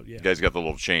monster. Yeah. You guys got the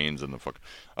little chains and the fuck.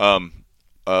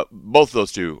 Both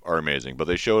those two are amazing, but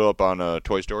they showed up on a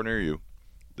Toy Store near you.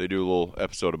 They do a little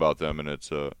episode about them, and it's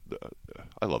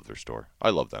I love their store.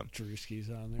 I love them. Drewski's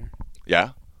on there.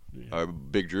 Yeah.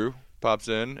 Big Drew pops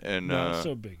in, and not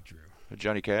so Big Drew.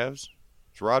 Johnny Calves.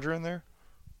 Is Roger in there?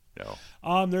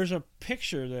 No. There's a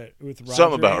picture with Roger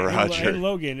something about Roger and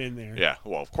Logan in there. Yeah.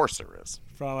 Well, of course there is.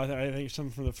 From I think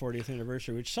something from the 40th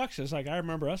anniversary, which sucks. It's like I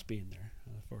remember us being there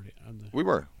on the 40th. We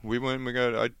were. We went.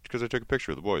 Because I took a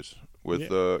picture of the boys with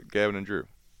Gavin and Drew.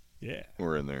 Yeah.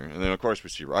 We're in there. And then, of course,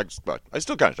 we see... I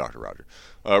still kind of talk to Roger.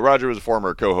 Roger was a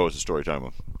former co-host of Storytime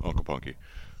with Uncle Punky.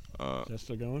 Is that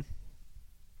still going?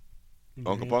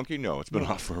 Uncle Punky? No, it's been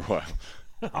off for a while.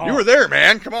 Oh. You were there,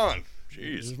 man. Come on.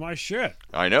 Jeez. This is my shit.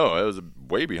 I know. It was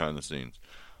way behind the scenes.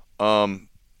 That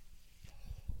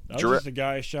was just the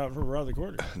guy shot from around the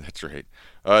corner. That's right.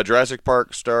 Jurassic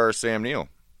Park star Sam Neill.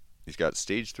 He's got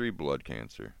stage 3 blood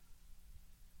cancer.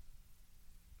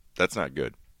 That's not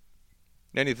good.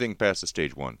 Anything past the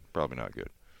stage 1, probably not good.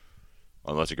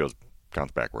 Unless it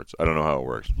counts backwards. I don't know how it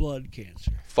works. Blood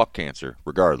cancer. Fuck cancer,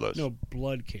 regardless. No,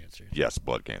 blood cancer. Yes,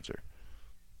 blood cancer.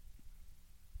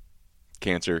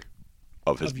 Cancer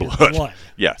of his your blood. blood.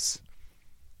 Yes.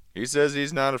 He says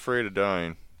he's not afraid of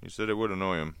dying. He said it would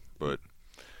annoy him, but...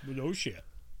 No shit.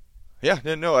 Yeah,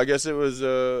 no, I guess it was,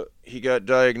 he got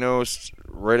diagnosed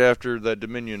right after that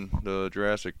Dominion, the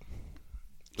Jurassic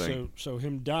thing. So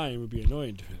him dying would be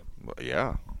annoying to him. Well,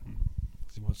 yeah.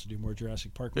 He wants to do more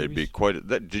Jurassic Park movies. It'd be quite...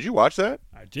 Did you watch that?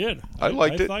 I did. I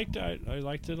liked it. I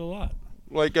liked it a lot.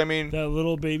 Like, I mean... That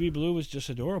little Baby Blue was just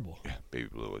adorable. Yeah, Baby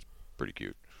Blue was pretty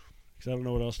cute. Because I don't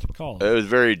know what else to call it. It was a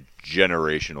very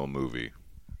generational movie,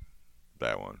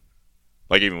 that one.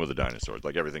 Like, even with the dinosaurs.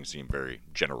 Like, everything seemed very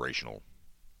generational.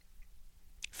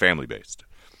 Family-based.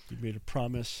 You made a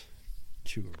promise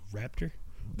to a raptor?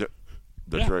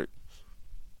 That's right.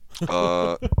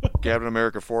 Captain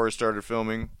America 4 started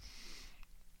filming.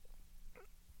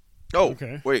 Oh,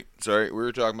 okay. Wait. Sorry. We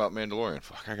were talking about Mandalorian.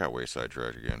 Fuck, I got way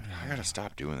sidetracked again. I gotta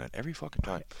stop doing that every fucking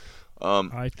time.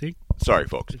 I think... Sorry,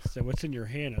 folks. What's in your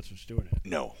hand, that's what's doing it.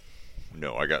 No,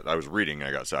 I was reading.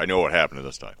 I know what happened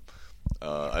this time.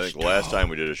 I think the last time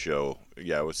we did a show,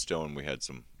 it was Stone. We had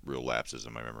some real lapses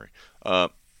in my memory.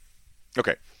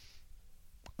 Okay.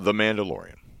 The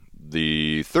Mandalorian.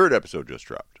 The 3rd episode just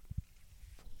dropped,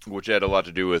 which had a lot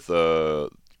to do with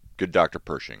good Dr.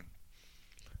 Pershing,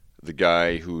 the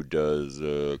guy who does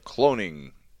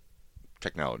cloning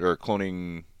technology or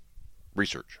cloning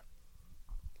research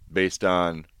based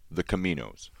on the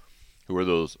Caminos, who are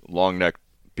those long-necked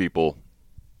people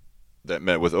that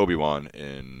met with Obi-Wan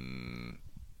in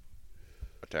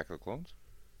Attack of the Clones?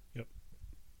 Yep.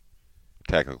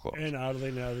 Attack of the Clones. And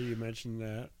oddly, now that you mentioned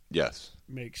that, yes,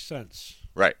 makes sense.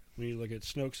 Right. When you look at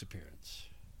Snoke's appearance.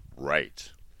 Right.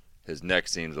 His neck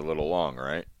seems a little long,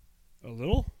 right? A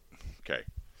little? Okay.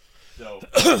 So,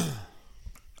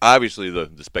 obviously, the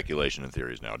speculation and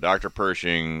theories now. Dr.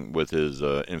 Pershing, with his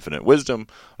infinite wisdom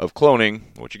of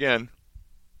cloning, which, again,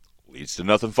 leads to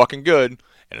nothing fucking good,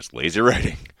 and it's lazy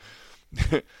writing.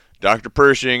 Dr.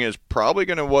 Pershing is probably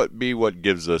going to be what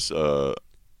gives us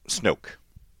Snoke.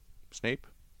 Snape?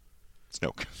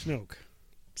 Snoke.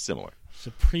 Similar.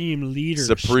 Supreme Leader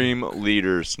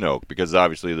Snoke, because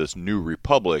obviously this new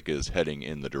Republic is heading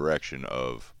in the direction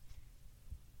of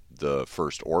the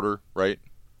First Order, right?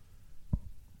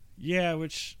 Yeah,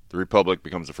 which... The Republic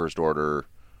becomes the First Order.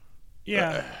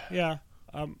 Yeah.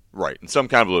 Right, and some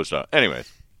convoluted stuff.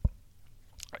 Anyways.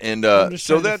 And I'm just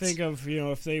so trying that's... to think of,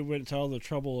 if they went to all the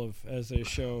trouble of, as they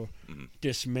show,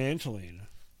 dismantling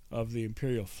of the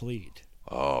Imperial fleet.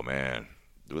 Oh, man.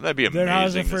 Wouldn't that be amazing? Then how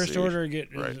does the to First see? Order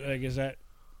get... Right. Is that...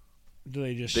 Do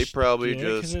they just... They probably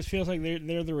Because it feels like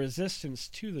they're the resistance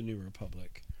to the New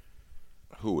Republic.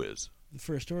 Who is? The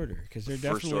First Order. Because they're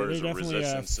First Order definitely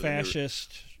is a a resistance to the New-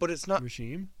 fascist But it's not...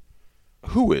 regime.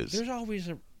 Who is? There's always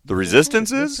a... The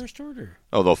Resistance Order, is? The First Order.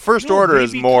 Oh, the First No, Order they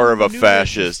is more of a become the new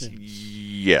fascist. Resistance.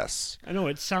 Yes. I know,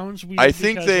 it sounds weird I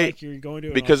think because, you're going to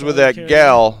an because with that authoritarian-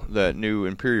 gal, that new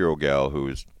Imperial gal who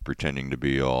is pretending to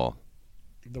be all...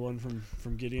 The one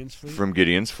from Gideon's fleet? From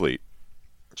Gideon's fleet.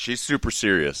 She's super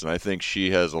serious, and I think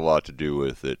she has a lot to do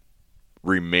with it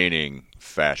remaining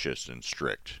fascist and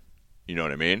strict. You know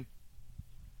what I mean?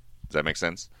 Does that make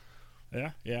sense?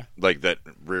 Yeah. Like that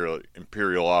real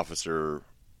Imperial officer...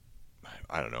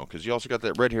 I don't know, because you also got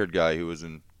that red-haired guy who was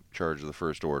in charge of the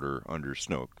First Order under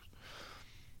Snoke.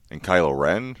 And Kylo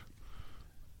Ren.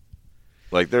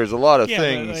 Like, there's a lot of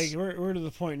things... But like, we're to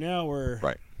the point now where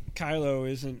right. Kylo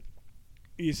isn't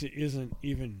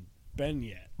even Ben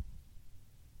yet.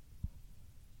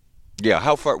 Yeah,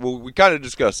 how far... Well, we kind of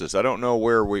discussed this. I don't know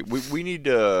where we need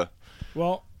to...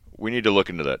 Well... We need to look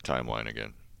into that timeline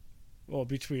again. Well,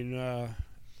 between...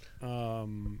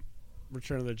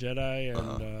 Return of the Jedi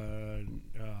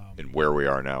and where we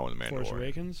are now in the Mandalorian. Force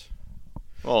Awakens.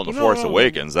 Well, in the Force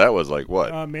Awakens, that was like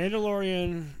what?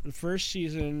 Mandalorian, the first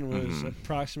season was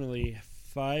approximately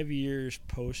 5 years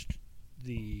post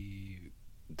the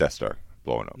Death Star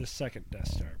blowing up. The second Death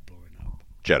Star blowing up.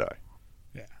 Jedi.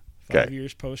 Yeah, 5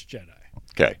 years post Jedi.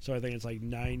 Okay. So I think it's like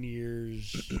 9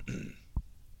 years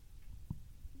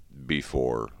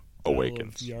before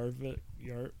Awakens. Yavin.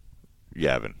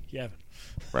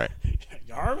 Right.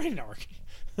 Yavin.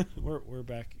 We're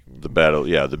back. The battle,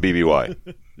 the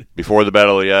BBY. Before the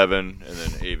Battle of Yavin, and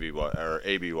then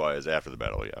ABY is after the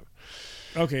Battle of Yavin.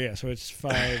 Okay, yeah, so it's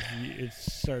 5. It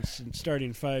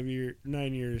starting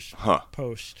 9 years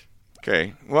post.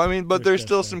 Okay. Well, I mean, but there's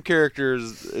still some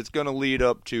characters. It's going to lead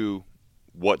up to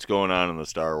what's going on in the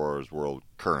Star Wars world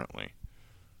currently.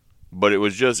 But it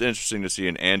was just interesting to see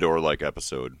an Andor-like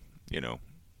episode,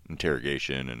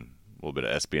 interrogation and a little bit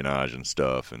of espionage and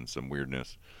stuff and some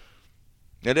weirdness.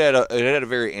 It had a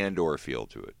very Andor feel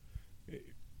to it.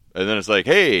 And then it's like,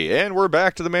 hey, and we're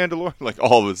back to the Mandalorian, like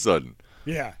all of a sudden.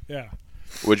 Yeah.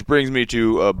 Which brings me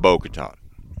to Bo-Katan.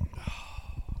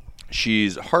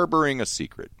 She's harboring a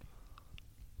secret.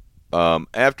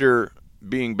 After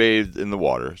being bathed in the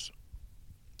waters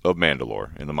of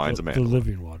Mandalore, in the mines of Mandalore. The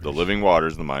living waters. The living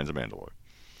waters in the mines of Mandalore.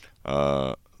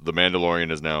 The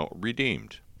Mandalorian has now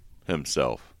redeemed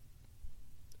himself.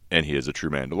 And he is a true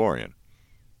Mandalorian.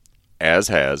 As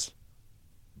has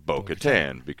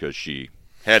Bo-Katan, because she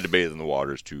had to bathe in the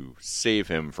waters to save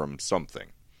him from something.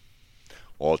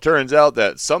 Well, it turns out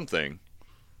that something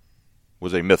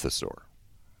was a mythosaur.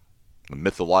 A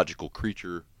mythological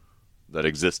creature that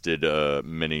existed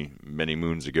many, many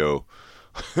moons ago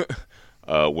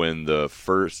when the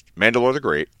first Mandalore the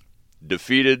Great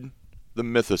defeated the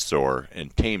mythosaur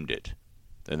and tamed it,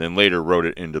 and then later rode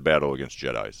it into battle against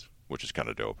Jedis, which is kind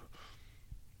of dope.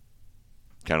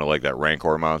 Kind of like that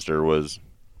Rancor monster was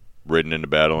ridden into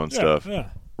battle and stuff. Yeah.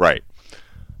 Right.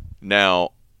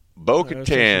 Now,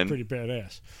 Bo-Katan... pretty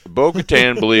badass.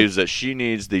 Bo-Katan believes that she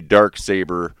needs the dark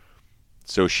saber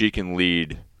so she can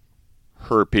lead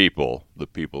her people, the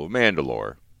people of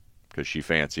Mandalore, because she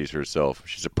fancies herself.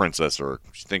 She's a princess, or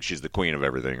she thinks she's the queen of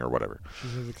everything, or whatever.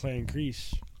 She's of the clan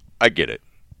Grease. I get it.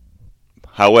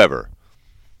 However,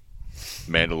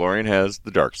 Mandalorian has the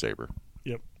dark saber.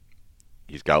 Yep.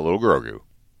 He's got little Grogu,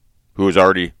 who has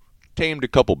already tamed a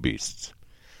couple beasts.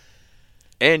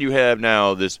 And you have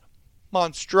now this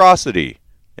monstrosity.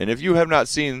 And if you have not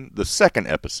seen the second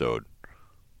episode,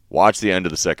 watch the end of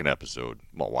the second episode.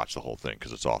 Well, watch the whole thing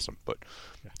because it's awesome. But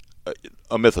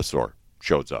a mythosaur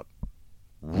shows up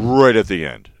right at the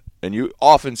end. And you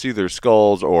often see their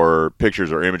skulls or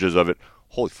pictures or images of it.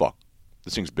 Holy fuck.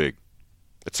 This thing's big.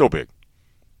 It's so big.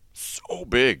 So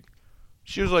big.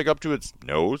 She was like up to its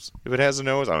nose, if it has a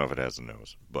nose. I don't know if it has a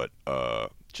nose. But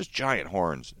just giant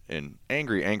horns and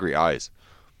angry, angry eyes.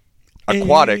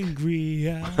 Aquatic. Angry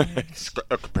eyes.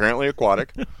 Apparently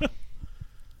aquatic.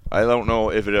 I don't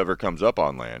know if it ever comes up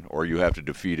on land, or you have to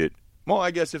defeat it. Well,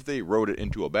 I guess if they rode it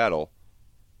into a battle.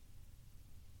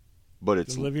 But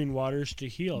it's the living waters to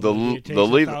heal. It takes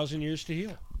 1,000 years to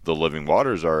heal. The living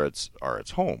waters are its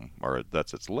home, or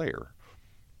that's its lair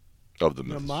of the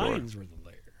mythosaur. The mines were the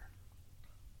lair.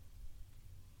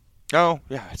 Oh,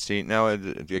 yeah. See, now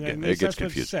it gets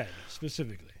confused. Said,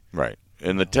 specifically. Right.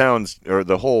 And the towns, or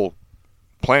the whole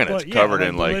planet's covered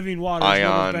in, like, living waters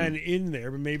ion. would have been in there,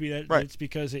 but maybe it's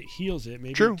because it heals it.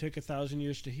 Maybe True. It took 1,000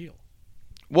 years to heal.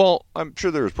 Well, I'm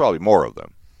sure there's probably more of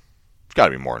them. It's got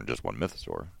to be more than just one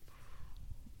mythosaur.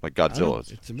 Like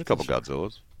Godzilla's. It's a couple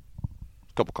Godzillas.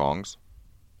 A couple Kongs.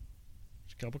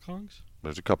 There's a couple Kongs?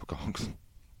 There's a couple Kongs.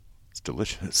 It's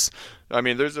delicious. I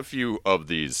mean, there's a few of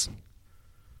these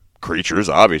creatures,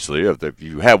 obviously. If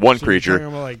you have one creature,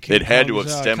 like it had to have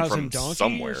Kong's, stemmed cousin from Donkey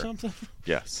somewhere. Or something?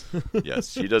 Yes.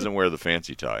 Yes. He doesn't wear the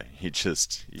fancy tie. He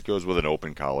goes with an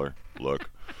open collar look.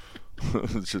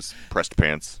 It's just pressed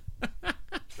pants.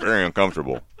 It's very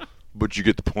uncomfortable. But you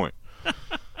get the point.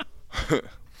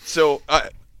 So,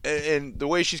 and the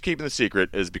way she's keeping the secret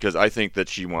is because I think that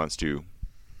she wants to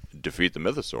defeat the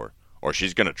mythosaur. Or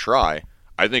she's going to try.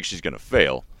 I think she's going to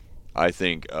fail. I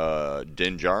think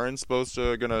Din Djarin's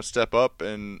going to step up,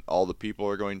 and all the people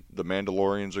the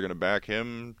Mandalorians are going to back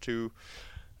him to.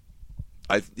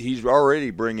 He's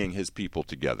already bringing his people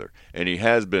together, and he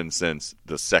has been since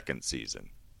the second season.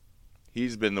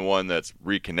 He's been the one that's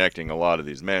reconnecting a lot of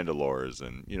these Mandalores,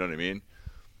 and you know what I mean?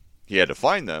 He had to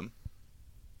find them,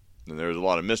 and there was a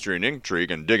lot of mystery and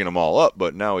intrigue and digging them all up,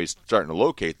 but now he's starting to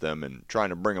locate them and trying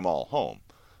to bring them all home.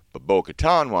 But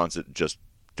Bo-Katan wants it just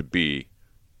to be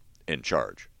in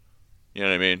charge. You know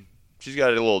what I mean? She's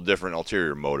got a little different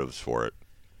ulterior motives for it.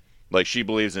 Like, she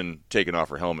believes in taking off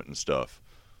her helmet and stuff.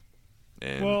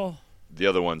 And the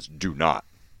other ones do not.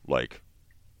 Like,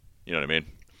 you know what I mean?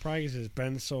 Probably because it's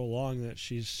been so long that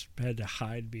she's had to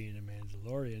hide being a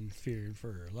Mandalorian, feared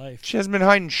for her life. She hasn't been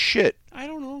hiding shit. I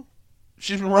don't know.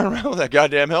 She's been running around with that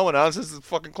goddamn helmet on since the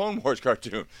fucking Clone Wars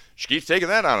cartoon. She keeps taking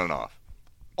that on and off.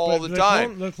 All the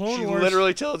time. The Clone she Wars,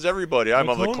 literally tells everybody, I'm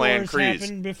of the Clan Kreese.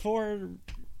 Happened before.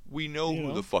 We know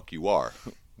who the fuck you are.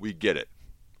 We get it.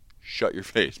 Shut your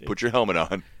face. Put your helmet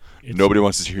on. Nobody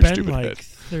wants to see your stupid head.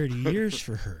 It's been like 30 years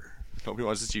for her. Nobody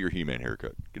wants to see your He-Man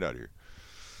haircut. Get out of here.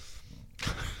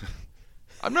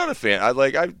 I'm not a fan.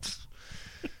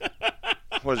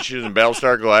 Was she in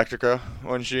Battlestar Galactica?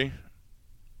 Wasn't she?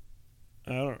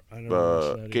 I don't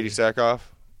know. Katie Sackhoff,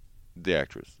 the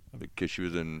actress, because she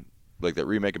was in like that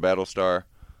remake of Battlestar,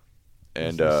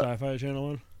 and the Sci-Fi Channel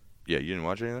one. Yeah, you didn't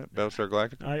watch any of that? Battlestar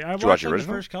Galactica? I Did you watched watch the the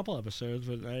original? first couple episodes,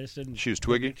 but I just didn't. She was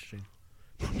find it Twiggy? interesting.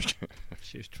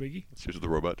 She was Twiggy? She was the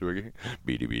robot Twiggy.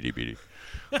 Beady, beady, beady.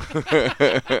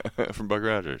 From Buck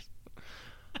Rogers.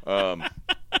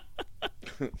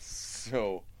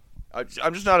 So,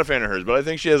 I'm just not a fan of hers, but I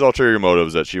think she has ulterior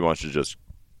motives that she wants to just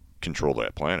control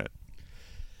that planet.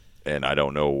 And I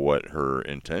don't know what her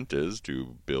intent is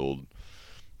to build.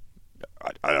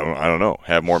 I don't know.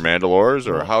 Have more Mandalores,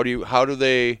 or how do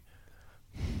they?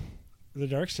 The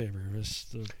Darksaber was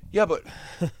the. Yeah, but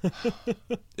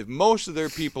if most of their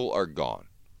people are gone,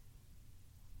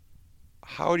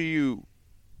 how do you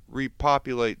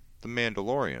repopulate the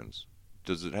Mandalorians?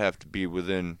 Does it have to be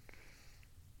within?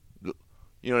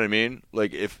 You know what I mean?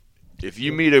 Like if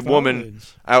you meet a woman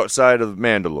outside of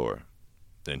Mandalore,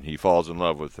 then he falls in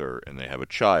love with her, and they have a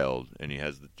child, and he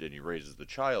raises the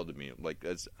child to me. Like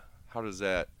how does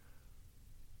that?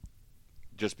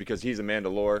 Just because he's a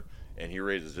Mandalore and he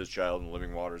raises his child in the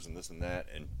living waters and this and that,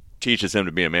 and teaches him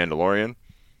to be a Mandalorian.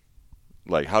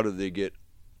 Like, how do they get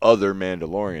other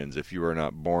Mandalorians if you are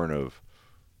not born of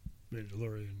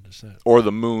Mandalorian descent? Or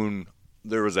the moon?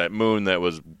 There was that moon that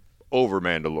was over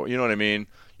Mandalore. You know what I mean?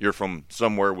 You're from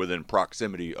somewhere within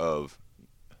proximity of.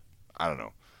 I don't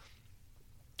know.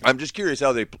 I'm just curious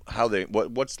what's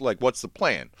the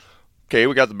plan? Okay,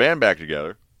 we got the band back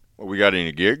together. We got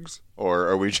any gigs, or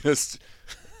are we just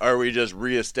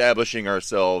reestablishing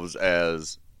ourselves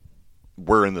as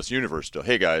we're in this universe still?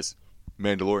 Hey guys,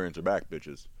 Mandalorians are back,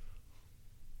 bitches.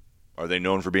 Are they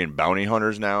known for being bounty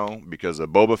hunters now because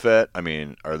of Boba Fett? I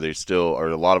mean, are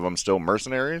a lot of them still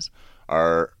mercenaries?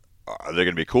 Are they going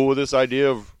to be cool with this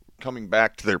idea of coming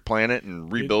back to their planet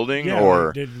and rebuilding?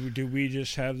 Or do we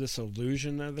just have this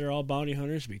illusion that they're all bounty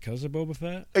hunters because of Boba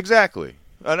Fett? Exactly.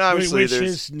 And obviously which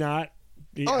is not.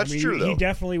 That's true, though. He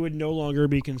definitely would no longer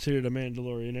be considered a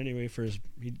Mandalorian anyway. For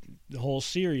the whole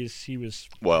series, he was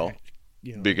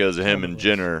because him and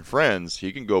Jyn are friends.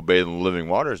 He can go bathe in the living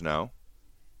waters now,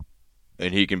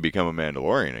 and he can become a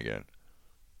Mandalorian again.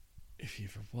 If he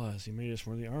ever was, he made us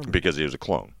wear the armor because he was a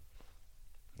clone.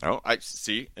 Oh, I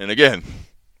see. And again,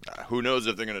 who knows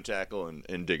if they're going to tackle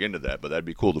and dig into that? But that'd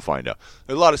be cool to find out.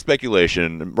 There's a lot of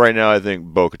speculation right now. I think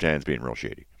Bo-Katan's being real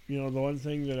shady. The one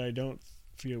thing that I don't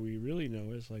feel we really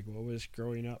know is like what was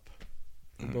growing up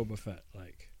for Boba Fett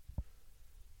like.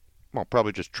 Well,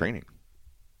 probably just training.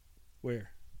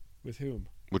 Where? With whom?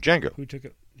 With Jango. Who took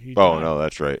it? No,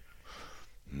 that's right.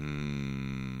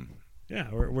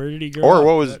 Yeah, where did he grow or up?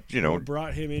 what was what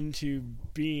brought him into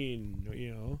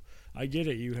being? I get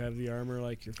it. You have the armor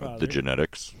like your father. The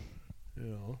genetics.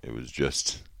 It was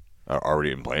just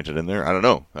already implanted in there. I don't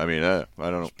know. I mean, I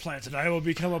don't know. Planted. I will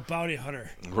become a bounty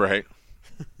hunter. Right.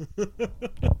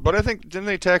 But I think, didn't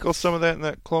they tackle some of that in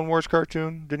that Clone Wars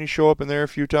cartoon? Didn't he show up in there a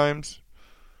few times?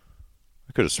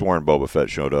 I could have sworn Boba Fett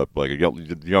showed up, like a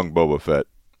young Boba Fett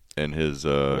and his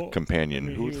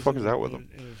companion. Who the fuck is that with him?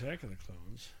 In Attack of the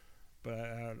Clones. But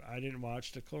I didn't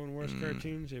watch the Clone Wars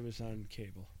cartoons. It was on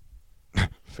cable.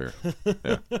 Fair.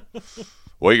 Yeah.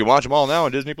 Well, you can watch them all now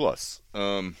on Disney Plus.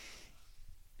 Yeah,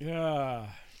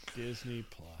 Disney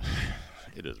Plus.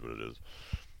 It is what it is.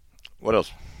 What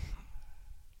else?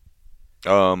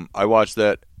 I watched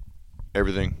that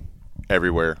Everything,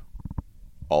 Everywhere,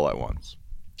 All at Once.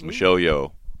 Michelle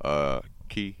Yeoh,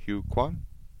 Ki Hu Kwan.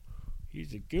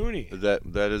 He's a Goonie.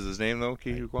 That is his name though,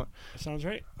 Ki Hu Kwan. That sounds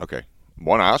right. Okay,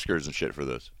 won Oscars and shit for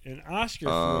this. An Oscar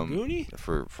for a Goonie?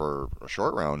 For a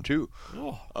short round too.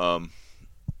 Oh.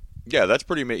 Yeah, that's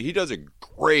pretty amazing. He does a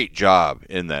great job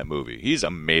in that movie. He's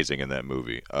amazing in that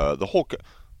movie. The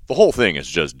whole thing is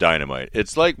just dynamite.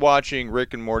 It's like watching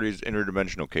Rick and Morty's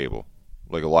Interdimensional Cable,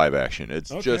 like a live action. It's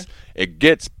just, it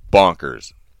gets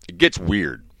bonkers. It gets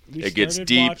weird. It gets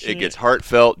deep. It gets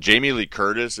heartfelt. Jamie Lee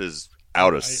Curtis is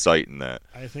out of sight in that.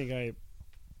 I think I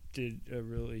did a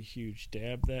really huge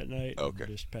dab that night. Okay.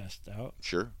 And just passed out.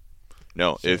 Sure.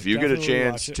 No, So if you get a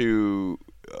chance to,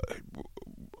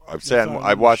 on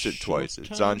I've watched it twice.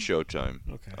 Showtime? It's on Showtime.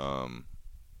 Okay.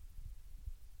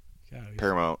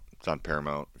 Paramount. It's on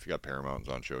Paramount. If you got Paramount, it's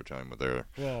on Showtime. But there.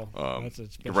 Well, that's a you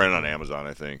special can rent it on Amazon,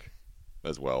 I think,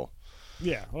 as well.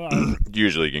 Yeah. Well,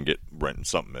 Usually you can rent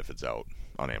something if it's out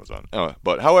on Amazon.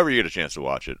 But however you get a chance to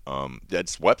watch it, it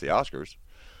swept the Oscars.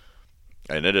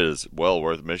 And it is well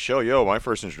worth it. Michelle Yeoh, my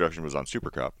first introduction was on Super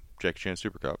Cop, Jackie Chan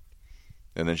Super Cop.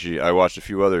 And then I watched a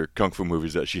few other kung fu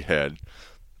movies that she had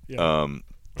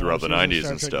throughout the 90s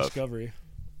and stuff. Discovery.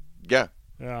 Yeah.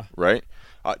 Yeah. Right?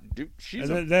 Dude,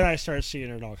 then I started seeing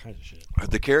her in all kinds of shit.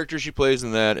 The character she plays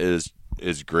in that is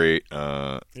great.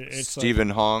 It's Stephen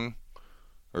Hong,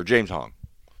 or James Hong.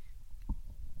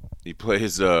 He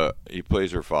plays her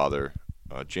father.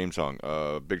 James Hong.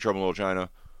 Big Trouble in Little China.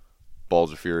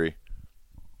 Balls of Fury.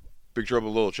 Big Trouble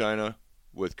in Little China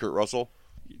with Kurt Russell.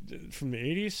 From the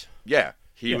 80s? Yeah.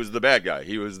 He was the bad guy.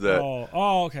 He was the...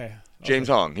 Oh, okay. James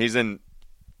Hong. He's in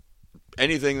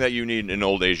anything that you need an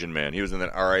old Asian man. He was in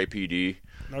that R.I.P.D.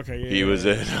 Okay, yeah. He was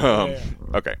in...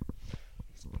 Okay.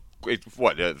 Wait,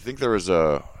 what? I think there was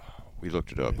a... We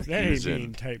looked it up. That ain't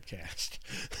being typecast.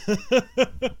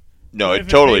 No, it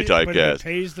totally typecast. But it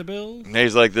pays the bills?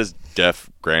 He's like this deaf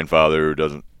grandfather who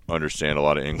doesn't understand a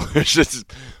lot of English.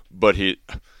 But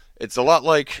it's a lot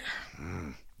like...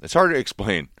 It's hard to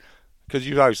explain. Because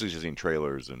you've obviously seen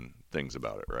trailers and things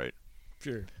about it, right?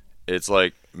 Sure. It's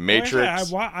like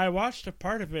Matrix. I watched a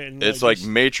part of it. And it's like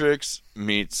Matrix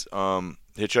meets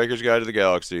Hitchhiker's Guide to the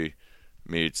Galaxy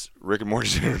meets Rick and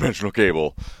Morty's Interdimensional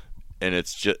Cable, and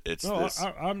it's just this.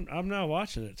 I'm not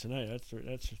watching it tonight.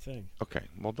 That's the thing. Okay,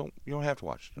 well you don't have to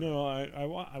watch it. No, I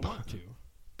want to.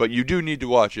 But you do need to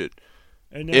watch it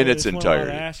in its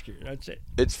entirety. Ask you. That's it.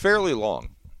 It's fairly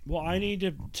long. Well, I need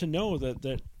to know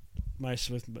that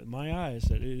with my eyes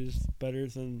that it is better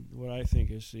than what I think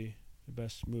is the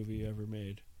best movie ever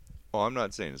made. Well, I'm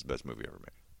not saying it's the best movie ever made.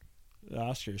 The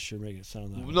Oscars sure make it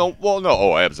sound that way. No, well, no.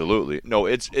 Oh, absolutely. No,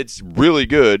 it's really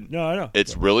good. No, I know.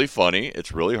 It's really funny.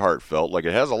 It's really heartfelt. Like,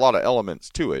 it has a lot of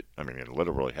elements to it. I mean, it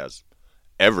literally has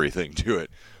everything to it.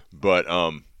 But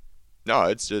no,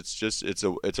 it's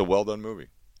a well done movie.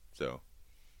 So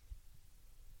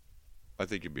I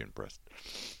think you'd be impressed.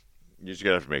 You just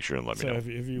gotta have to make sure and let me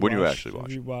know when you actually watch.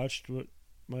 Have you watched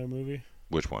my movie?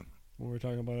 Which one? When we were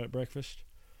talking about it at breakfast.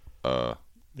 The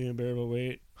Unbearable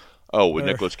Weight. Oh, with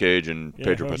Nicolas Cage and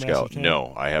Pedro Pascal. Massive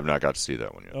No, I have not got to see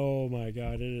that one yet. Oh my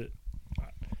God,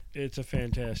 it's a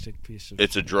fantastic piece of.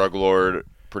 It's a drug lord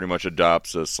pretty much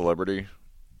adopts a celebrity.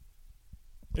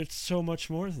 It's so much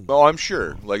more than that. Oh, I'm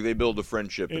sure. Like, they build a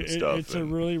friendship and stuff. It's a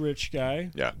really rich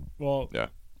guy. Yeah. Well, yeah.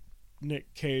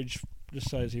 Nick Cage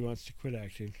decides he wants to quit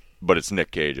acting. But it's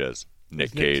Nick Cage as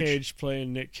Nick Cage. Nick Cage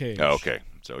playing Nick Cage. Oh, okay.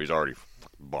 So he's already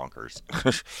bonkers.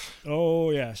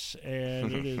 Oh, yes.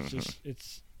 And it is just,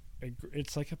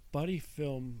 it's like a buddy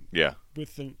film. Yeah.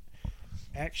 With an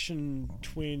action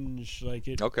twinge. Like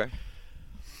it. Okay.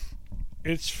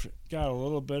 It's got a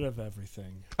little bit of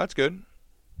everything. That's good.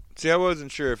 See, I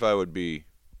wasn't sure if I would be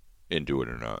into it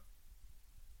or not.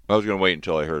 I was going to wait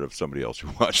until I heard of somebody else who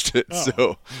watched it. Oh.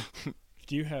 So,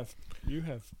 do you have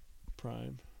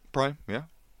Prime? Prime, yeah.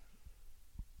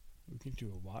 We can do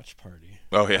a watch party.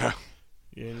 Oh yeah.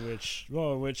 In which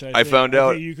I found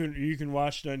out you can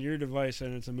watch it on your device,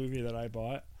 and it's a movie that I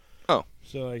bought. Oh.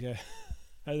 So like,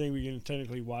 I think we can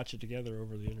technically watch it together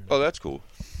over the internet. Oh, that's cool.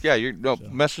 Yeah,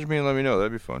 message me and let me know.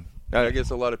 That'd be fun. I guess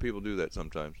a lot of people do that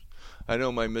sometimes. I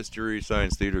know my mystery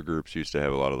science theater groups used to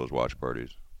have a lot of those watch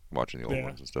parties, watching the old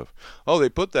ones and stuff. Oh, they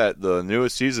put the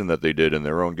newest season that they did in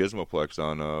their own Gizmoplex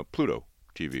on Pluto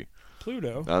TV.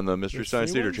 Pluto? On the Mystery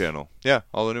Science Theater channel. Yeah,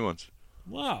 all the new ones.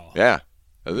 Wow. Yeah.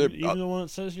 Even the one that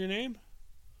says your name?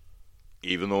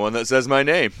 Even the one that says my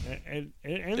name. And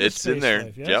it's in there.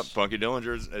 Life, yes? Yep, Funky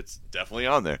Dillinger's. It's definitely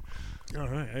on there. All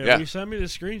right. Yeah. You sent me the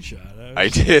screenshot. I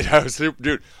did. I was super,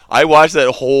 dude. I watched that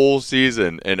whole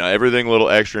season and everything a little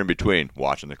extra in between.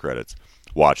 Watching the credits.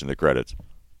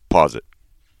 Pause it.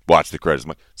 Watch the credits. I'm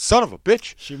like, son of a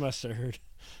bitch. She must have heard.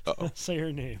 Say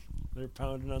her name. They're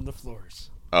pounding on the floors.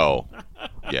 Oh,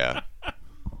 yeah.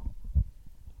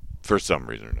 For some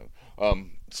reason or another.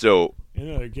 So.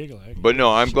 Another giggle. But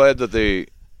no, I'm glad that they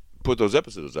put those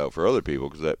episodes out for other people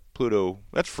because that Pluto,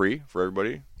 that's free for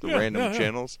everybody. The random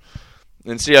channels.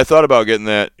 And see, I thought about getting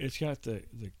that. It's got the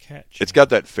cat channel. It's got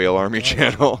that Fail Army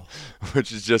channel,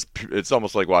 which is just, it's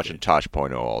almost like watching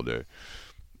Tosh.0 all day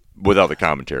without the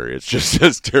commentary. It's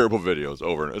just terrible videos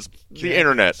over and it's the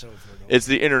internet. It's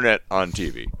the internet on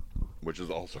TV, which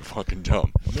is also fucking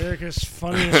dumb. America's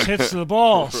funniest hits to the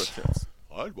balls.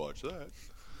 I'd watch that.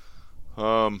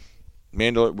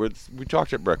 We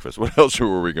talked at breakfast. What else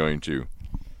were we going to?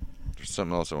 There's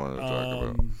something else I wanted to talk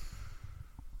about.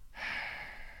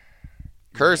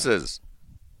 Curses.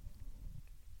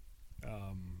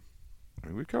 I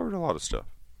mean, we covered a lot of stuff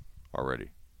already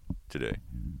today.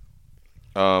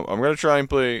 I'm going to try and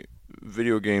play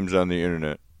video games on the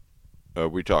internet.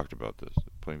 We talked about this,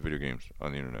 playing video games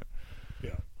on the internet.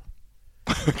 Yeah.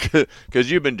 Because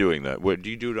you've been doing that. What do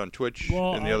you do it on Twitch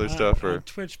and the other stuff? Or on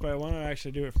Twitch, but I want to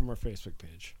actually do it from our Facebook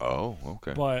page. Oh,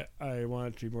 okay. But I want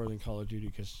it to be more than Call of Duty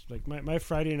because, like, my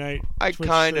Friday night I Twitch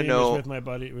kind of stream know is with my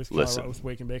buddy with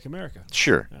Wake and Bake America.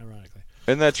 Sure, ironically,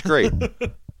 and that's great.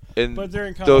 And but they're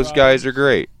in those guys are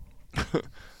great.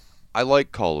 I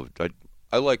like Call of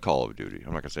Duty.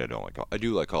 I'm not gonna say I don't like. I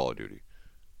do like Call of Duty.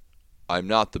 I'm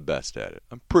not the best at it.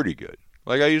 I'm pretty good.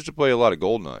 Like, I used to play a lot of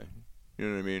GoldenEye. You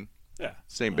know what I mean? Yeah.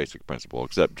 Same basic principle,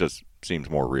 except just seems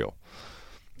more real.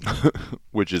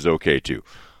 Which is okay, too.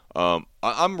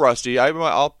 I'm rusty.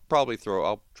 I'll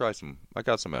try some. I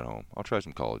got some at home. I'll try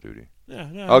some Call of Duty.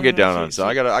 Yeah, I'll get down on some.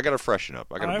 I gotta freshen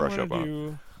up. I gotta brush up want to on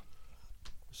do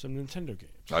some Nintendo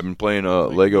games. I've been playing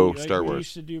Lego Star Wars. We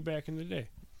used to do back in the day.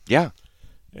 Yeah.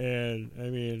 And, I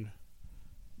mean,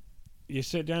 you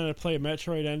sit down and play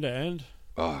Metroid end to end,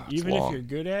 even long. if you're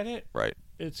good at it, Right.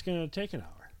 it's going to take an hour.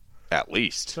 At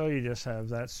least. So you just have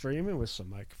that streaming with some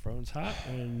microphones hot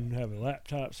and have a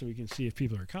laptop so we can see if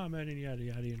people are commenting, yada,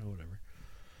 yada, whatever.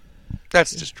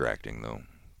 That's distracting, though.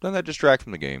 Doesn't that distract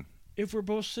from the game? If we're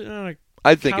both sitting on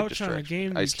a couch on a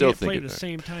game I we still can't think play it at the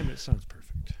same time, it sounds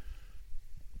perfect.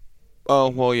 Oh,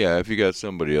 well, yeah, if you got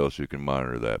somebody else who can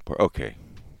monitor that part. Okay,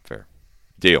 fair.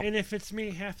 Deal. And if it's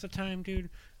me half the time, dude,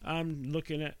 I'm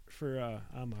looking at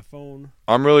on my phone.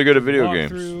 I'm really good at video walk games.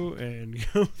 Through and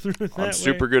go through that I'm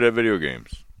super way. good at video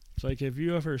games. It's like, have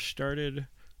you ever started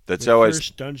That's the how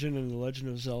first dungeon in The Legend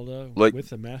of Zelda with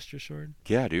the Master Sword?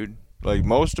 Yeah, dude. Like,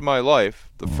 most of my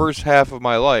life, the first half of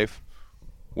my life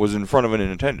was in front of a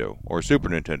Nintendo, or Super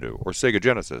Nintendo, or Sega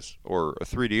Genesis, or a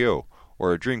 3DO,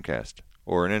 or a Dreamcast,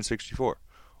 or an N64,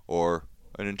 or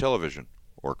an Intellivision,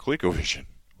 or ColecoVision,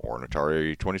 or an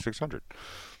Atari 2600.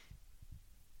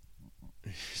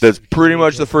 That's pretty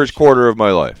much the first quarter of my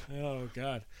life. Oh,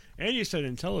 God. And you said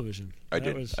Intellivision. I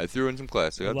did. I threw in some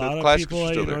classics. A lot the of classics people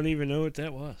are still there. don't even know what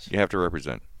that was. You have to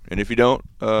represent. And if you don't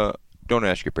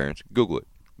ask your parents. Google it.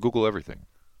 Google everything.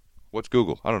 What's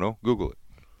Google? I don't know. Google it.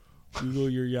 Google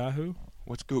your Yahoo?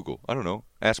 What's Google? I don't know.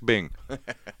 Ask Bing.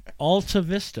 Alta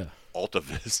Vista. Alta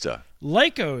Vista.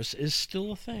 Lycos is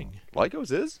still a thing.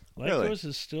 Lycos is? Lycos Really?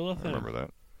 is still a thing. I remember that.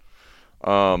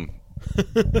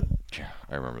 Yeah,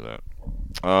 I remember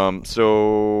that.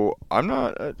 So I'm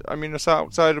not. I mean, it's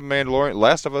outside of Mandalorian.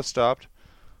 Last of Us stopped.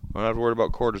 I'm not worried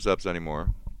about cordyceps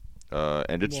anymore.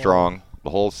 Ended strong. The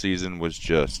whole season was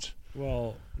just.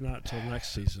 Well, not till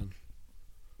next season.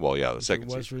 Well, yeah, the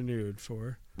second it was season. renewed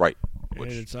for. Right. And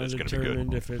Which it's is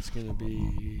undetermined if it's going to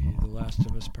be The Last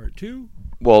of Us Part 2.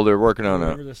 Well, they're working on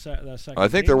that second I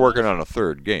think they're working on a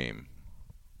third game.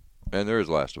 And there is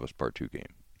Last of Us Part 2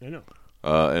 game. I know.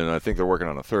 And I think they're working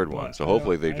on a third one. So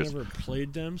hopefully they just. I never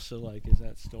played them, so like, is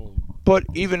that still? But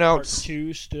even out. Part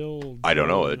 2 still. I don't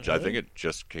know. I think it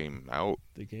just came out.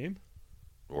 The game.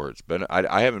 Or it's been.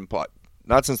 I haven't played.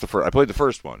 Not since the first. I played the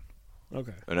first one.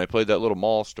 Okay. And I played that little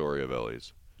mall story of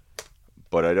Ellie's.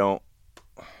 But I don't.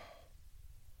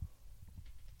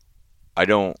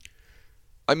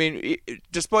 I mean,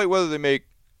 despite whether they make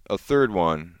a third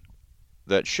one,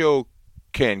 that show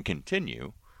can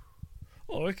continue.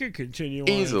 Oh, it could continue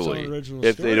easily on its own original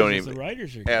if stories they don't if even. The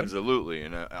writers are good. Absolutely,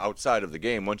 and outside of the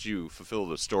game, once you fulfill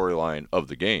the storyline of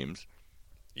the games,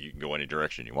 you can go any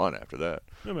direction you want after that.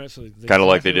 No, kind of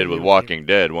like they did with Walking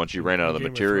Dead. Once you ran out of the Game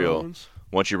of material, Thrones.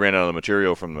 once you ran out of the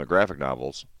material from the graphic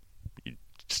novels, you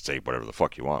say whatever the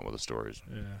fuck you want with the stories.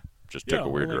 Yeah. Just took a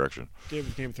weird direction. Game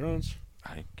of Thrones.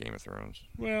 I hate Game of Thrones.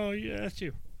 Well, yeah, that's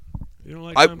you. You don't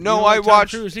like I Tom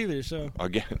watched Cruise either. So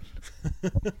again.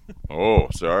 Oh,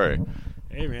 sorry.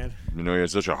 Hey, man. You know you had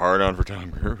such a hard on for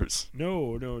Tom Cruise.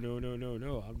 No.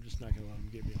 I'm just not gonna let him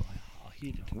get me all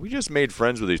heated. We just made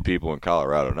friends with these people in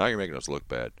Colorado. Now you're making us look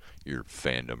bad. Your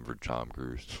fandom for Tom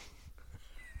Cruise.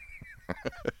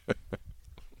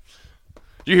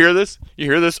 You hear this? You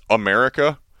hear this,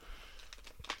 America?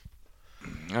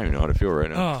 I don't even know how to feel right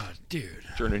now. Oh, dude.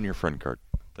 Turn in your friend card.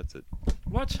 That's it.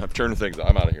 What? I'm turning things.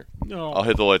 I'm out of here. No. I'll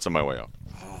hit the lights on my way out.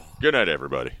 Good night,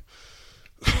 everybody.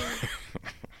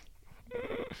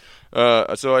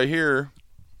 So I hear.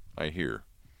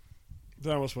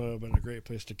 That almost would have been a great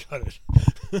place to cut it.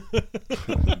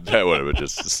 That would have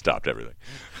just stopped everything.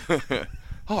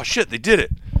 Oh, shit, they did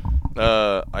it.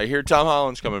 I hear Tom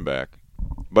Holland's coming back.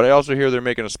 But I also hear they're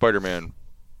making a Spider-Man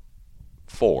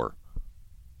 4.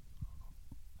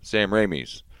 Sam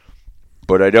Raimi's.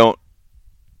 But I don't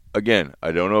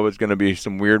know if it's going to be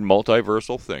some weird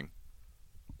multiversal thing.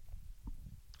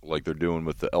 Like they're doing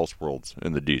with the Elseworlds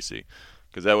in the DC.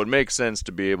 Because that would make sense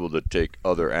to be able to take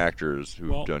other actors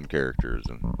who've done characters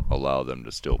and allow them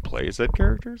to still play said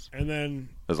characters. And then...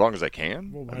 As long as I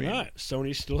can. Well, why not?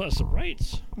 Sony still has the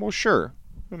rights. Well, sure.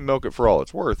 Milk it for all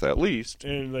it's worth, at least.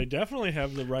 And they definitely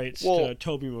have the rights to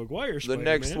Tobey Maguire's The Spider-Man.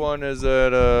 next one is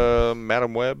at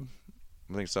Madam Web.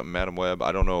 I think something Madam Web.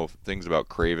 I don't know if things about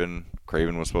Craven.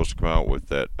 Craven was supposed to come out with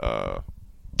that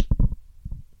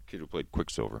kid who played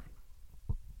Quicksilver.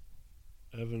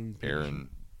 Aaron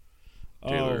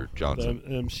Taylor Johnson.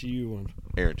 The MCU one.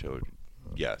 Aaron Taylor.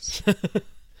 Yes.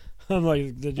 I'm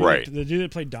like, the dude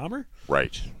that played Dahmer?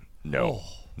 Right. No,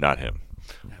 not him.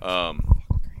 Fucking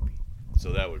creepy.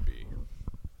 So that would be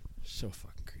So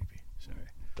fucking creepy. Sorry.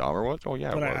 Dahmer was? Oh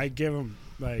yeah, But it was. I give him,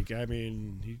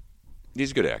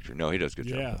 He's a good actor. No, he does a good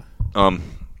yeah. job.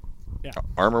 Yeah.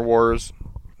 Armor Wars,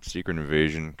 Secret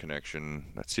Invasion connection.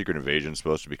 That Secret Invasion is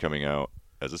supposed to be coming out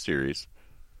as a series.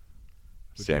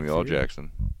 With Samuel L. Nick Fury?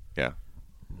 Jackson. Yeah.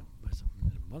 It's a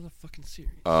motherfucking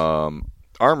series.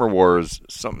 Armor Wars,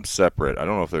 something separate. I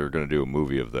don't know if they were going to do a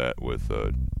movie of that with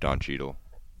Don Cheadle,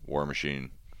 War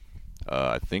Machine.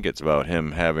 I think it's about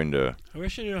him having to I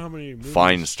wish I knew how many movies.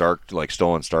 find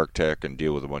stolen Stark tech and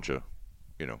deal with a bunch of,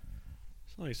 It's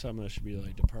like something that should be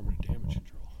like Department of Damage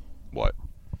Control. what?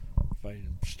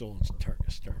 Fighting stolen Stark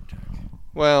tech.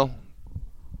 Well,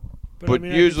 but I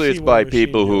mean, I usually can it's see by War Machine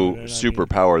people who doing it,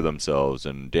 superpower themselves,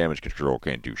 and damage control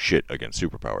can't do shit against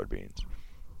superpowered beings.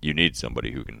 You need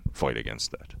somebody who can fight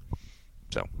against that.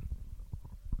 So.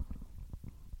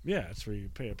 Yeah, that's where you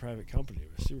pay a private company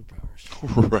with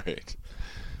superpowers. Right.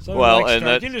 So Well, like and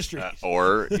Stark that, Industries.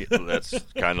 or that's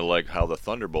kind of like how the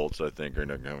Thunderbolts, I think, are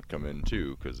going to come in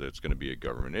too, because it's going to be a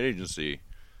government agency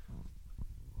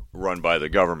run by the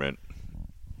government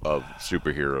of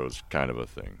superheroes, kind of a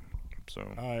thing. So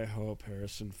I hope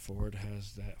Harrison Ford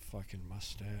has that fucking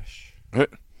mustache.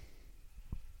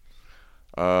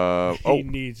 He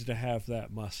needs to have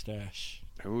that mustache.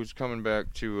 Who's coming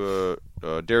back to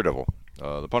Daredevil,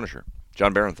 the Punisher,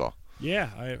 John Barenthal? Yeah,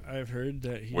 I've heard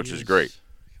that he Which is great.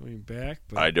 Coming back,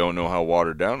 but I don't know how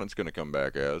watered down it's going to come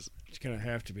back as. it's gonna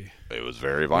have to be. It was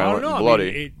very I violent don't know. and bloody.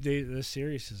 I mean, the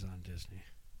series is on Disney.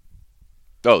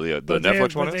 Oh, the But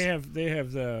Netflix one but is? they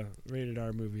have the rated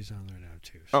R movies on there now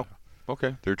too. Oh,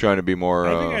 okay. They're trying to be more.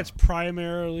 I think that's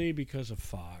primarily because of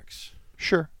Fox.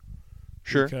 Sure.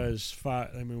 Because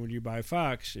Fox, I mean, when you buy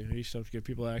Fox, you still have to give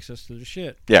people access to the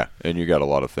shit. Yeah, and you got a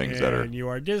lot of things that are And you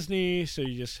are Disney, so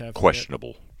you just have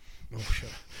questionable. To get,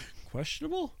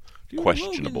 questionable? Dude,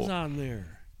 Questionable. Logan's on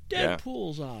there. Yeah.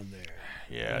 Deadpool's on there.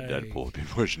 Yeah, Like, Deadpool would be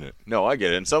pushing it. No, I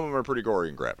get it. And some of them are pretty gory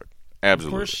and graphic.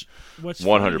 Absolutely. Of course, what's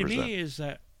funny to 100%. me is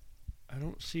that I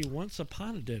don't see Once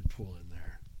Upon a Deadpool in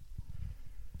there.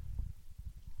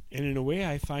 And in a way,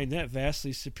 I find that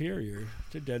vastly superior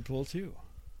to Deadpool 2.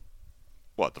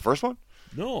 What, the first one?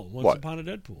 No, Once What? Upon a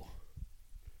Deadpool.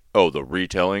 Oh, the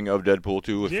retelling of Deadpool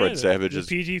 2 with Fred Savage the has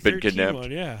PG-13 been kidnapped?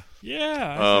 one, yeah.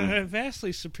 Yeah, I find that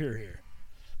vastly superior.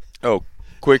 Oh,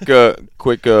 quick,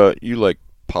 you like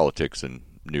politics and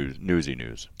newsy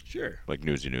news. Sure. Like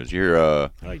newsy news. You hear, I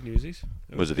like Newsies.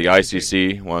 was it the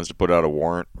ICC wants to put out a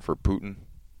warrant for Putin?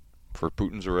 For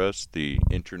Putin's arrest? The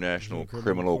International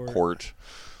Criminal Court.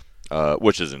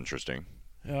 Which is interesting.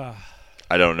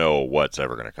 I don't know what's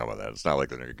ever going to come of that. It's not like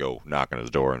they're going to go knock on his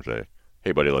door and say,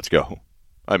 hey, buddy, let's go.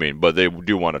 I mean, but they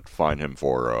do want to fine him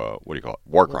for, what do you call it?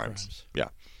 War crimes. Yeah.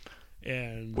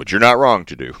 And Which you're not wrong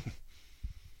to do.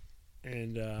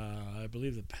 And I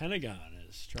believe the Pentagon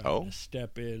is trying to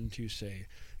step in to say,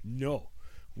 no,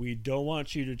 we don't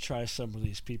want you to try some of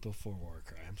these people for war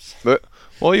crimes. But,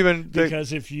 well, even...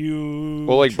 Because if you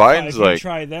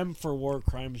try them for war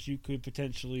crimes, you could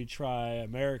potentially try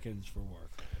Americans for war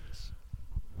crimes.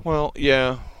 Well,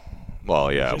 yeah.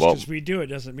 Well, yeah. Just well, because we do it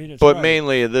doesn't mean it's but right.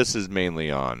 mainly, this is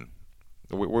mainly on...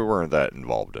 We weren't that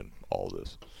involved in all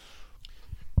this.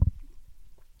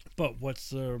 But what's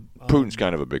the... Putin's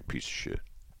kind of a big piece of shit.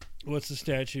 What's the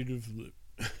statute of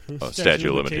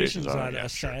limitations on it,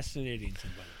 assassinating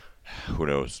somebody? Who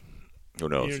knows? Who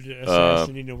knows?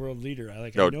 Assassinating a world leader.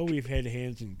 I know we've had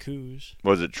hands in coups.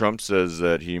 Was it Trump says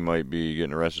that he might be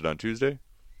getting arrested on Tuesday?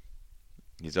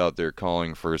 He's out there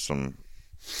calling for some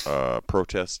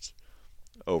protests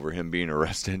over him being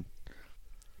arrested.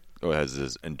 As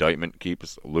his indictment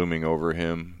keeps looming over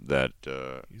him, that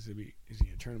is he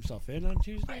going to turn himself in on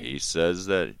Tuesday? He says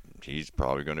that he's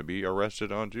probably going to be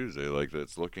arrested on Tuesday. Like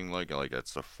that's looking like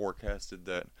that's forecasted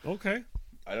that. Okay.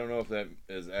 I don't know if that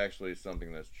is actually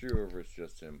something that's true, or if it's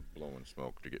just him blowing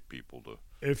smoke to get people to.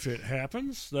 If it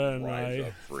happens, then rise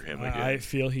up for him again. I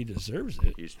feel he deserves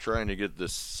it. He's trying to get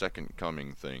this second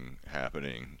coming thing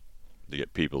happening to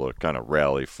get people to kind of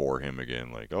rally for him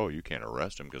again. Like, oh, you can't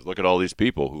arrest him because look at all these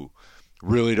people who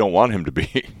really don't want him to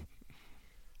be.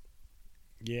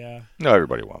 Yeah. No,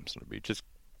 everybody wants him to be. Just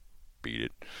beat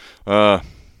it. All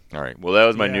right. Well, that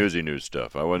was my newsy news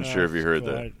stuff. I wasn't sure if you heard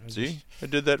that. I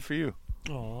did that for you.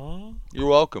 Aw. You're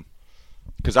welcome.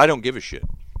 Because I don't give a shit.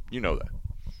 You know that.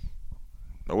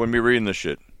 I wouldn't be reading this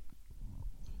shit.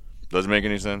 Doesn't make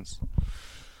any sense.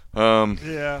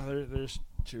 Yeah, there's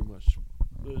too much.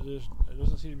 It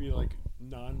doesn't seem to be like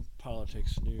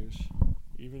non-politics news.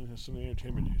 Even some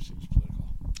entertainment news seems political.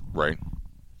 Right.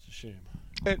 It's a shame.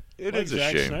 It like is a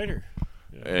Zack shame. Snyder.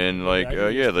 And like,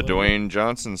 the Dwayne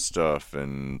Johnson stuff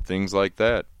and things like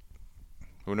that.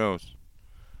 Who knows?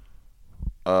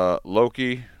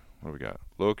 Loki. What do we got?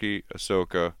 Loki,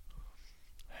 Ahsoka.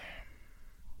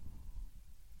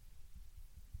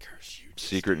 Curse you,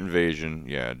 Secret Invasion.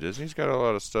 Yeah, Disney's got a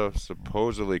lot of stuff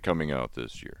supposedly coming out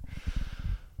this year.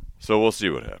 So we'll see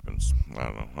what happens. I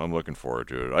don't know. I'm looking forward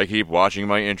to it. I keep watching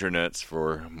my internets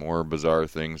for more bizarre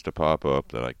things to pop up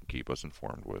that I can keep us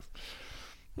informed with.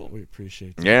 Well, we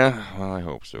appreciate that. Yeah, well, I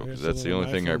hope so, because that's the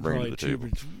only thing I bring to the table.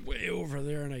 It's way over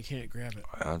there, and I can't grab it.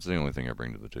 That's the only thing I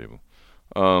bring to the table.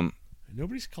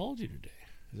 Nobody's called you today.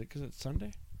 Is it because it's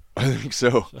Sunday? I think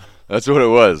so. That's what it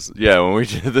was. Yeah, when we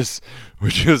did this,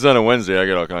 which was on a Wednesday, I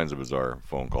got all kinds of bizarre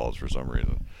phone calls for some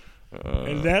reason.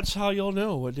 And that's how you'll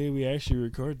know what day we actually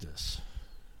record this.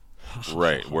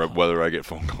 Right, whether I get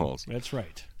phone calls. That's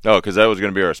right. Oh, because that was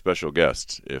going to be our special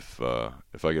guest. If I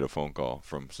get a phone call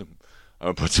from some, I'm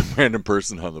going to put some random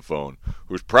person on the phone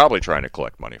who's probably trying to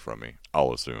collect money from me,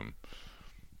 I'll assume.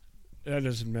 That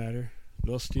doesn't matter.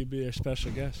 They'll still be our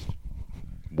special guest.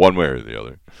 One way or the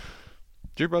other.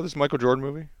 Did you hear about this Michael Jordan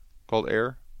movie called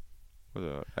Air? With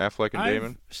Affleck and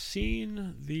Damon? I've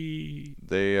seen the...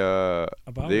 They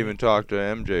even talked to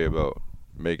MJ about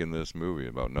making this movie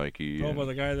about Nike. About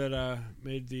the guy that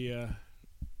made the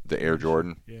Air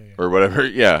Jordan? Yeah. Or whatever.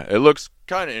 Yeah, it looks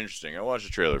kind of interesting. I watched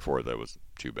a trailer for it that was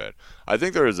too bad. I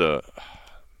think there was I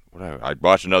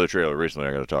watched another trailer recently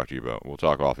I got to talk to you about. We'll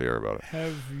talk off the air about it.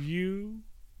 Have you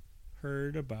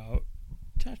heard about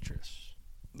Tetris?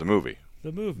 The movie.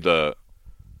 The movie.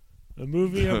 The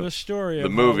movie of a story. The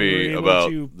movie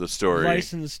about the story.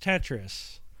 License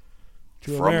Tetris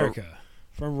to America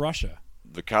from Russia.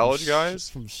 The college guys?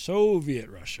 From Soviet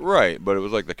Russia. Right, but it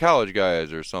was like the college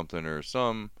guys or something or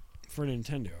some... For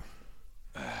Nintendo.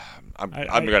 I'm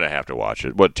going to have to watch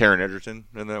it. What, Taron Egerton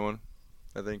in that one,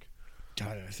 I think?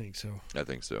 God, I think so. I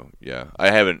think so, yeah.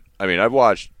 I've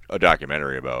watched a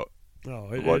documentary about...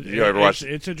 you ever watched?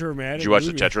 It's a dramatic Did you watch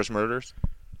movie. the Tetris Murders?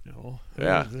 No.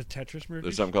 Yeah. The Tetris Murders?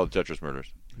 There's something called Tetris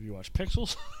Murders. Have you watched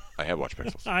Pixels? I have watched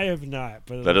Pixels. I have not.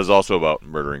 But that is also about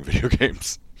murdering video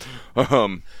games.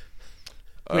 Wait.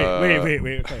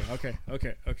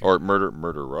 Okay. Or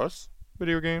murderous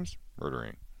video games?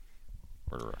 Murdering.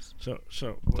 Murderous. So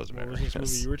Doesn't what matter, was this I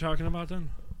guess. movie you were talking about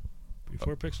then?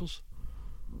 Before Pixels?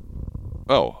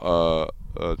 The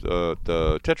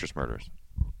Tetris Murders.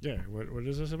 Yeah, what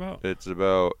is this about? It's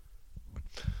about...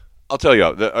 I'll tell you,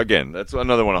 again, that's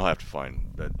another one I'll have to find.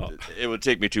 It would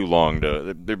take me too long.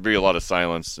 There'd be a lot of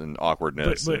silence and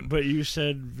awkwardness. But you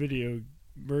said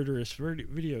murderous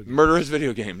video games. Murderous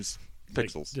video games.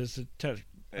 Pixels.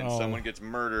 And someone gets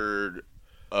murdered.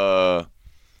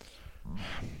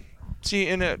 See,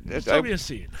 tell me a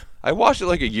scene. I watched it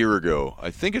like a year ago.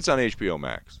 I think it's on HBO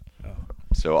Max. Oh.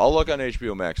 So I'll look on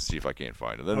HBO Max and see if I can't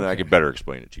find it. Then I can better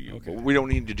explain it to you. Okay. But we don't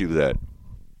need to do that,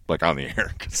 like, on the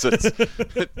air. Cause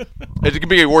it can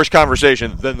be a worse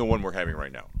conversation than the one we're having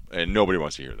right now. And nobody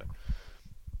wants to hear that.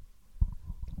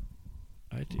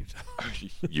 I do.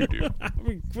 You do. I'm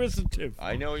inquisitive.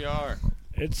 I know you are.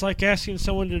 It's like asking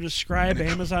someone to describe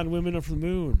Amazon Women of the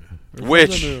Moon.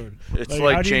 Which, the moon. it's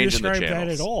like how do you changing the describe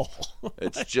channels. that at all?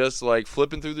 It's just like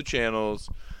flipping through the channels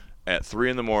at 3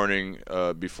 in the morning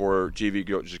before TV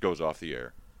just goes off the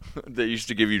air. They used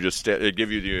to give you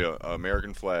the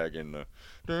American flag and and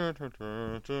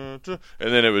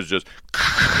then it was just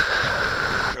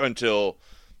until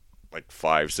like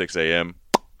 5, 6 a.m.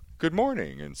 Good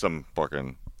morning, and some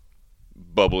fucking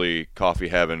bubbly coffee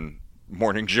having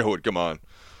morning show would come on.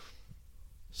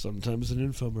 Sometimes an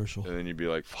infomercial. And then you'd be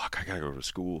like, fuck, I gotta go to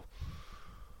school.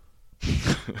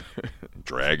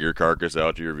 Drag your carcass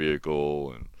out to your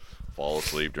vehicle and fall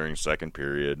asleep during second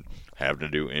period. Having to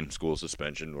do in-school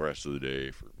suspension the rest of the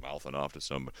day for mouthing off to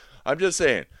somebody. I'm just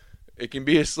saying, it can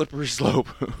be a slippery slope.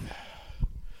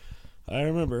 I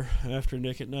remember after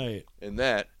Nick at Night. And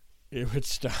that it would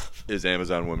stop. Is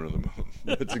Amazon Women of the Moon.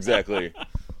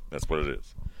 That's what it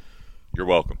is. You're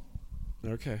welcome.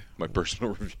 Okay. My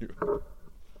personal review.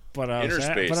 But I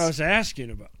was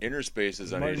asking about Innerspace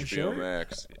is on Martin HBO Short?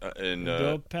 Max. And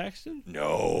Bill Paxton? No.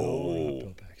 Not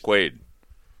Bill Paxton. Quaid.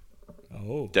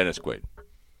 Oh. Dennis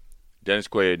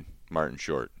Quaid, Martin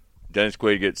Short. Dennis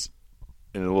Quaid gets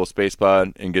in a little space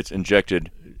pod and gets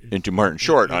injected into Martin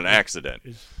Short on accident.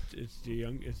 It's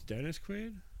Dennis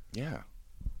Quaid? Yeah.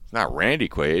 It's not Randy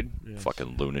Quaid. Yes.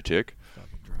 Fucking lunatic.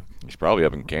 Fucking drunk. He's probably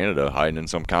up in Canada hiding in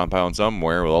some compound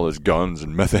somewhere with all his guns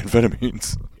and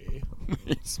methamphetamines. Okay.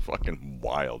 He's fucking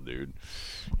wild, dude.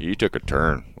 He took a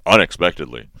turn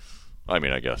unexpectedly. I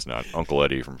mean, I guess not. Uncle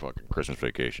Eddie from fucking Christmas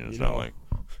Vacation. It's not like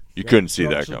you couldn't see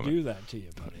that coming. Do that to you,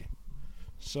 buddy.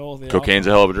 So cocaine's a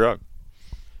hell of a drug.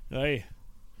 Hey.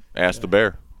 Ask the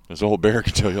bear. There's a whole bear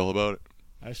can tell you all about it.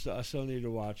 I still need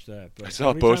to watch that. But I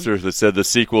saw a poster that said the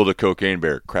sequel to Cocaine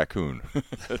Bear, Crackoon.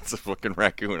 That's a fucking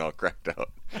raccoon all cracked out.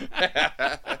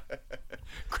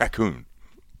 Crackoon.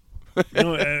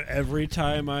 Every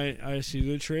time I see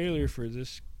the trailer for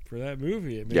that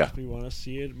movie, it makes me want to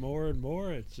see it more and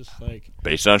more. It's just like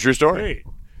based on a true story. Great.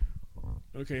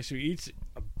 Okay, so he eats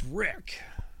a brick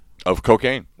of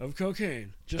cocaine.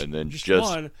 Just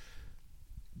one.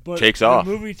 But takes off.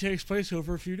 The movie takes place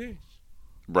over a few days.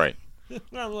 Right.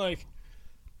 I'm like,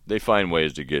 they find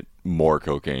ways to get more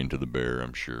cocaine to the bear,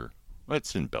 I'm sure.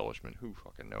 That's embellishment. Who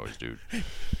fucking knows, dude?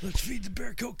 Let's feed the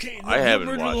bear cocaine. I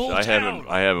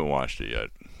haven't watched it yet.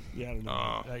 Yeah, I don't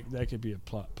know. That could be a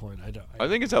plot point. I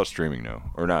think it's out streaming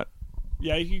now, or not.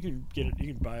 Yeah, you can get it.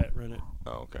 You can buy it, rent it.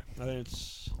 Oh, okay. I think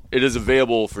it is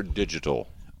available for digital.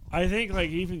 I think like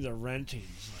even the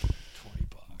renting's like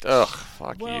 $20. Ugh,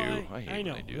 fuck you. I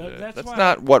know. When they do that. That's why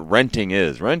not what renting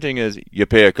is. Renting is you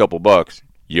pay a couple bucks,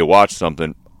 you watch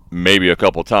something maybe a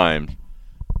couple times,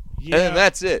 and then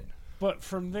that's it. But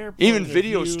from their point even of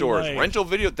video view, stores, like, rental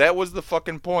video, that was the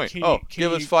fucking point.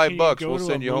 Give us $5, we'll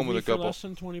send you home with a couple. Less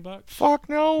than $20? Fuck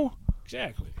no.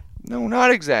 Exactly. No, not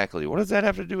exactly. What does that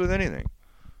have to do with anything?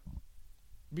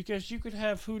 Because you could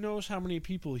have who knows how many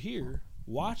people here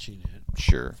watching it.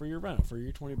 Sure. For your rental, for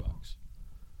your $20.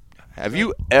 Have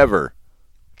you ever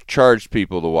charged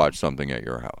people to watch something at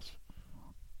your house?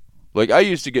 Like, I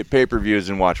used to get pay-per-views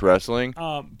and watch wrestling,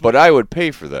 but I would pay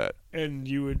for that. And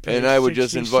you would pay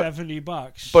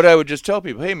 $70. But I would just tell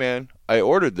people, hey, man, I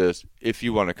ordered this if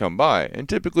you want to come by. And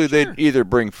typically they'd either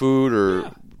bring food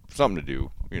or something to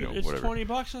do, it's whatever. It's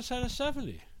 $20 instead of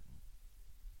 $70.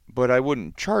 But I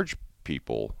wouldn't charge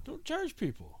people. Don't charge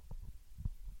people.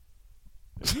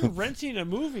 If you're renting a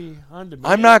movie on demand.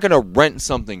 I'm not going to rent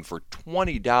something for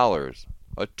 $20.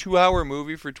 A 2-hour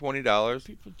movie for $20?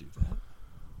 People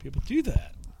do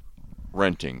that.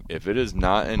 Renting, if it is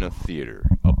not in a theater,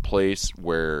 a place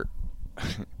where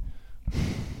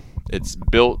it's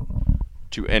built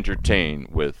to entertain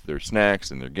with their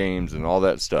snacks and their games and all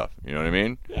that stuff, you know what I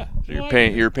mean? Yeah. So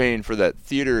you're paying for that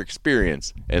theater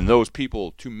experience and those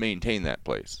people to maintain that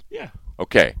place. Yeah.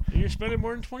 Okay. And you're spending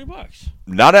more than $20.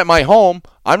 Not at my home.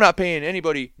 I'm not paying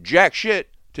anybody jack shit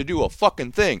to do a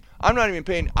fucking thing. I'm not even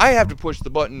paying. I have to push the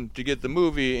button to get the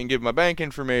movie and give my bank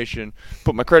information,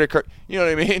 put my credit card. You know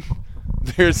what I mean?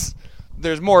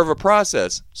 There's more of a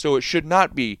process, so it should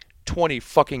not be $20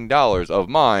 fucking of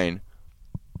mine.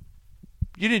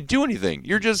 You didn't do anything.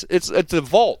 You're just it's a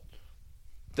vault.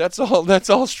 That's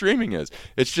all streaming is.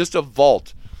 It's just a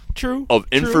vault. True. Of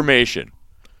information.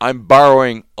 I'm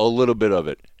borrowing a little bit of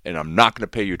it, and I'm not going to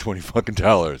pay you $20 fucking.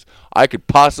 I could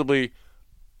possibly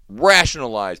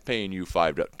rationalize paying you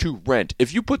 $5 to rent.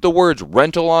 If you put the words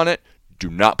rental on it, do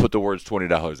not put the words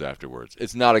 $20 afterwards.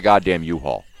 It's not a goddamn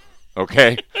U-Haul.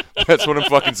 Okay? That's what I'm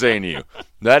fucking saying to you.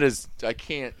 That is, I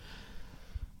can't.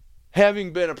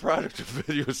 Having been a product of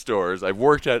video stores, I've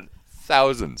worked at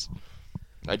thousands.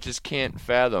 I just can't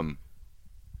fathom.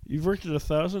 You've worked at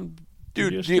 1,000?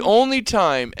 Dude, the only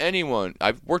time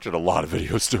I've worked at a lot of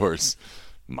video stores.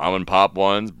 Mom and pop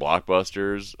ones,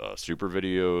 Blockbusters, Super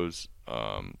Videos,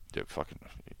 fucking,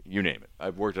 you name it.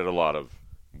 I've worked at a lot of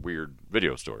weird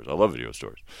video stores. I love video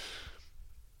stores.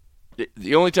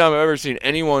 The only time I've ever seen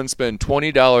anyone spend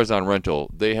 $20 on rental,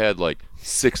 they had like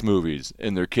 6 movies,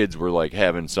 and their kids were like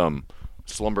having some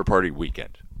slumber party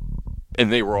weekend. And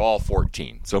they were all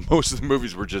 14, so most of the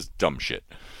movies were just dumb shit.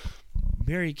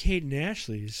 Mary-Kate and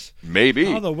Ashley's. Maybe.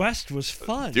 Oh, the West was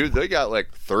fun. Dude, they got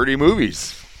like 30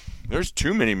 movies. There's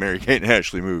too many Mary-Kate and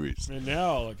Ashley movies. And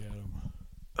now look at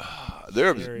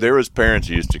them. There was parents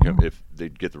who used to come, if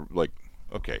they'd get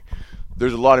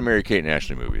there's a lot of Mary-Kate and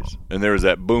Ashley movies. And there was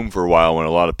that boom for a while when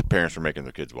a lot of parents were making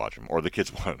their kids watch them, or the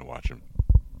kids wanted to watch them.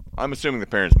 I'm assuming the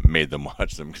parents made them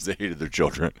watch them because they hated their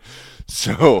children.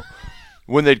 So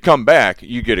when they'd come back,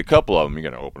 you get a couple of them. You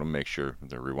got to open them, make sure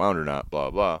they're rewound or not,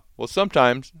 blah, blah. Well,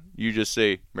 sometimes you just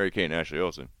say Mary-Kate and Ashley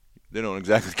Olsen. They don't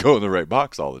exactly go in the right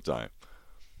box all the time.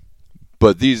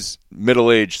 But these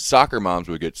middle-aged soccer moms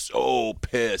would get so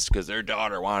pissed because their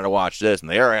daughter wanted to watch this, and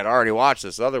they had already watched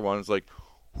this other one. It's like,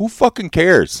 who fucking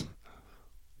cares?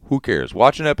 Who cares?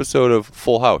 Watch an episode of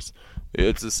Full House.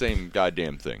 It's the same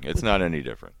goddamn thing. It's not any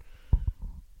different.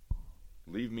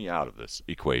 Leave me out of this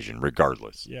equation,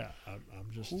 regardless. Yeah,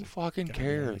 I'm just... Who fucking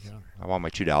cares? I want my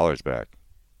 $2 back.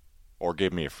 Or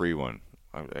give me a free one.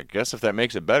 I guess if that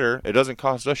makes it better, it doesn't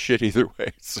cost us shit either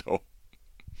way. So,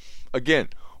 again,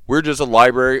 we're just a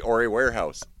library or a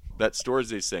warehouse that stores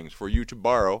these things for you to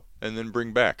borrow and then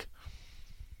bring back.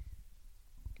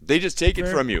 They just take it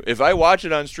from you. If I watch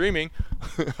it on streaming,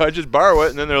 I just borrow it,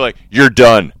 and then they're like, "You're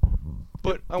done."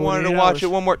 But I wanted to watch it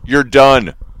one more. You're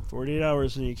done. 48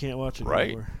 hours and you can't watch it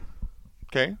anymore.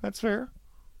 Okay, that's fair.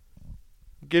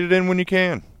 Get it in when you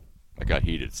can. I got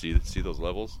heated. See those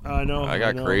levels? I know. I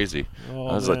got crazy. Oh,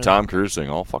 that was a Tom Cruise thing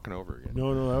all fucking over again.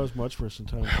 No, that was much worse than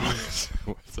Tom Cruise.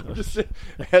 I'm just saying,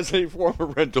 as a former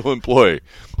rental employee.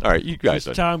 All right, you guys.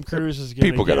 Tom Cruise is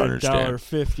going to get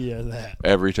 $1.50 of that.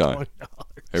 Every time. $20.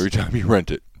 Every time you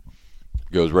rent it.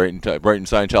 It goes right in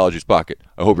Scientology's pocket.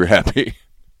 I hope you're happy.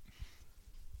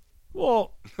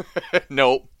 Well,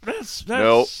 nope. That's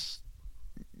nope.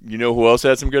 You know who else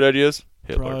had some good ideas?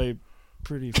 Hitler. Probably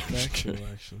pretty factual,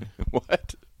 actually.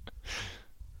 What?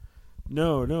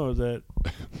 No, that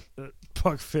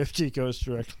 $1.50 goes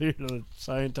directly to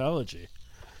Scientology.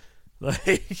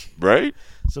 Like, right?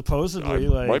 Supposedly,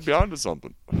 might be onto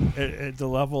something. At the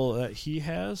level that he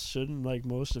has, shouldn't like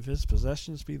most of his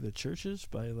possessions be the churches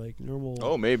by like normal?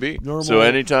 Oh, maybe. Normal, so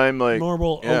anytime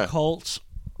normal occult.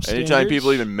 Anytime standards?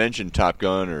 people even mention Top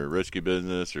Gun or Risky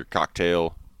Business or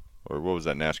Cocktail or what was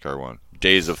that NASCAR one?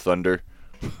 Days of Thunder.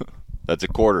 That's a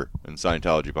quarter in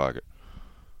Scientology pocket.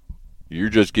 You're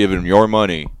just giving your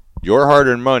money, your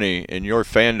hard-earned money, and your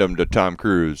fandom to Tom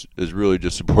Cruise is really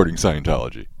just supporting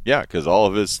Scientology. Yeah, because all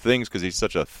of his things, because he's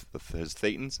such his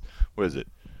thetans, what is it?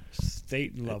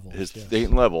 Thetan levels. His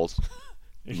Thetan levels.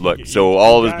 Look, so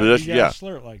all of his positions, yeah.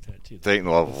 Slur like that too.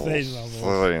 Thetan levels. Thetan levels.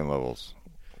 Thetan levels.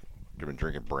 I've been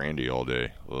drinking brandy all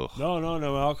day. Ugh.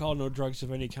 No alcohol, no drugs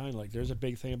of any kind. Like, there's a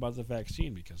big thing about the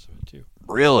vaccine because of it too.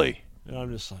 Really? And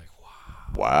I'm just like, wow.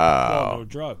 Wow. Well, no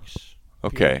drugs.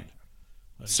 Okay.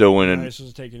 Like, so when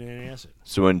taking antacid.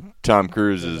 So when Tom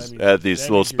Cruise is at these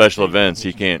little special events,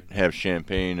 he can't have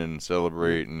champagne and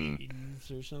celebrate and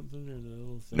or something, or the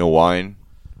little thing. No wine,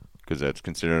 because that's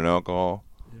considered an alcohol.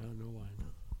 Yeah, no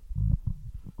wine.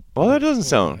 Well, that doesn't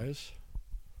sound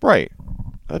right.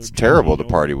 That's terrible to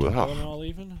party with.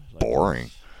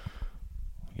 Boring.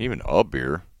 Even a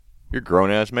beer. You're a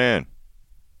grown-ass man.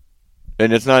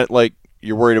 And it's not like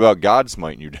you're worried about God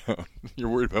smiting you down. You're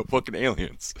worried about fucking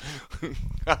aliens.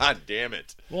 God damn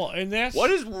it. Well, and that's...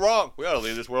 What is wrong? We ought to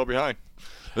leave this world behind.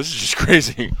 This is just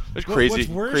crazy. It's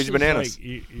crazy bananas.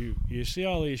 Like, you see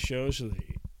all these shows that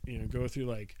they go through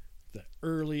like the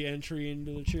early entry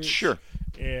into the church. Sure.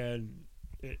 And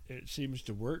it seems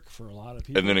to work for a lot of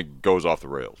people. And then it goes off the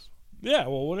rails. Yeah,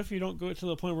 well, what if you don't go to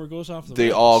the point where it goes off the rails?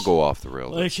 They all go off the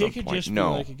rails. Like, it could point. just be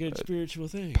like a good spiritual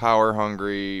thing. Power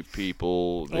hungry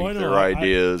people think their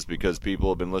ideas because people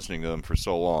have been listening to them for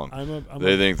so long.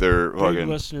 They think they're fucking.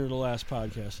 Listener to the last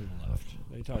podcast on the left.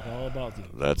 They talk all about the.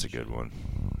 That's a good one.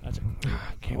 That's a good one.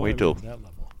 Can't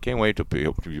wait till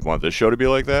people. You want this show to be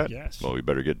like that? Yes. Well, we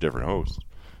better get different hosts.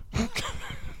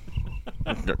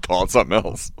 Call it something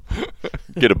else.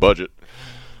 Get a budget.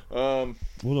 Well,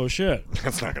 no shit.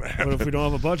 That's not gonna happen. But if we don't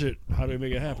have a budget, how do we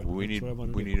make it happen? We need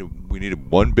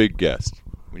one big guest.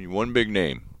 We need one big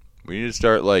name. We need to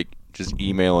start just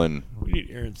emailing. We need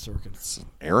Aaron Sorkin.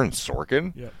 Aaron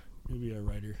Sorkin? Yeah, he'll be a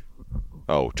writer.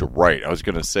 Oh, to write. I was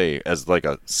gonna say as like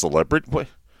a celebrity. What?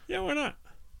 Yeah, why not?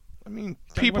 I mean,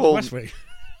 talk people. West Wing.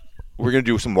 We're gonna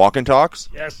do some walk and talks.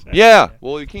 Yes. Yeah.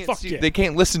 Well, you can't see. Yeah. They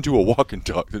can't listen to a walk and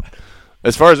talk.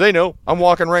 As far as they know, I'm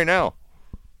walking right now.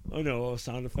 Oh no!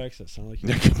 Sound effects that sound like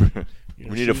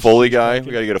we need a Foley guy.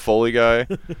 We gotta get a Foley guy,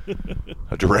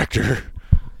 a director.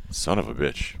 Son of a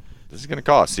bitch! This is gonna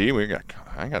cost. See, I got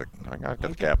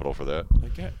the capital for that. I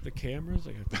got the cameras.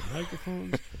 I got the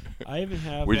microphones. I even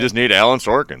have. We just need Alan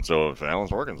Sorkin. So if Alan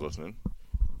Sorkin's listening,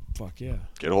 fuck yeah,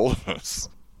 get a hold of us.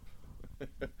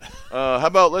 How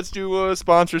about let's do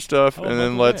sponsor stuff, and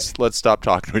then let's stop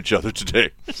talking to each other today.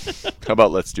 How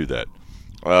about let's do that?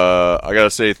 I gotta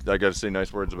say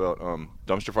nice words about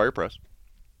Dumpster Fire Press.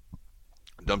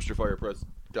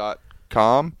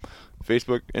 DumpsterFirePress.com,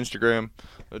 Facebook, Instagram.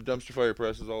 Dumpster Fire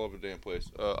Press is all over the damn place.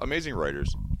 Amazing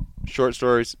writers, short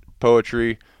stories,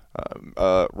 poetry,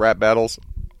 rap battles.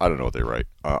 I don't know what they write.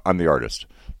 I'm the artist,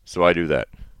 so I do that.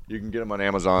 You can get them on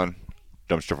Amazon.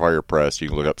 Dumpster Fire Press. You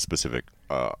can look up specific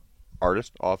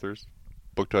artists, authors,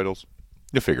 book titles.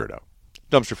 You'll figure it out.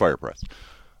 Dumpster Fire Press.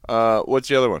 What's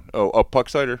the other one? Oh, Puck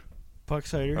Cider. Puck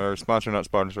Cider. Sponsor, not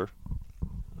sponsor.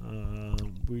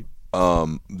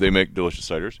 They make delicious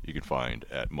ciders. You can find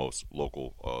at most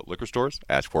local liquor stores.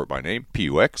 Ask for it by name,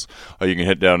 PUX. You can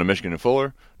head down to Michigan and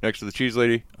Fuller, next to the Cheese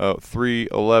Lady,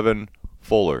 311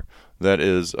 Fuller. That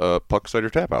is Puck Cider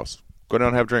Tap House. Go down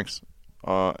and have drinks.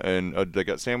 And they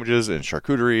got sandwiches and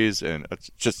charcuteries, and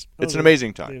it's an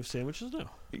amazing time. They have sandwiches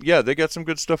now? Yeah, they got some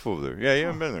good stuff over there. Yeah, you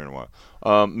haven't been there in a while.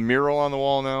 Mural on the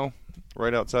wall now,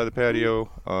 right outside the patio.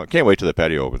 Can't wait till the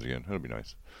patio opens again. It'll be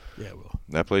nice. Yeah, it will.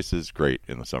 That place is great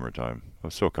in the summertime. It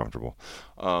was so comfortable.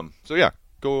 So yeah,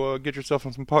 go get yourself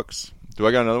on some pucks. Do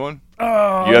I got another one?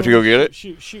 Oh, you have to go get it?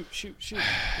 Shoot.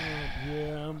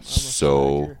 Yeah, I'm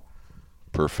so a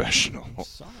professional.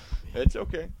 It's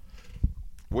okay.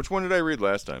 Which one did I read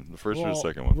last time? The first or the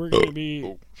second one? We're going to be...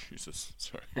 Oh, Jesus.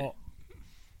 Sorry. Oh,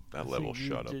 that level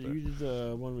shot up there. You did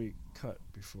the one we cut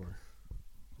before.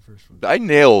 The first one. I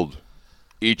nailed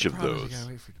each of those. Gotta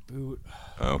wait for it to boot.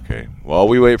 Okay. While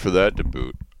we wait for that to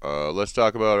boot, let's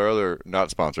talk about our other, not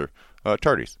sponsor,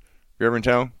 Tardy's. If you're ever in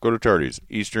town, go to Tardy's.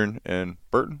 Eastern and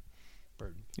Burton?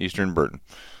 Eastern and Burton.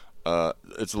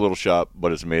 It's a little shop,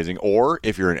 but it's amazing. Or,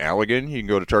 if you're in Allegan, you can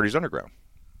go to Tardy's Underground.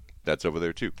 That's over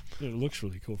there, too. It looks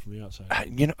really cool from the outside.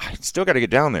 I still got to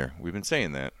get down there. We've been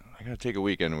saying that. I got to take a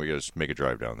weekend and we got to make a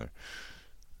drive down there.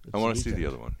 I want to see the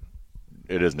other one.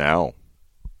 It is now.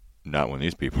 Not when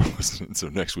these people are listening, so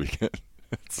next weekend.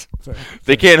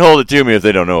 They can't hold it to me if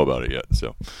they don't know about it yet,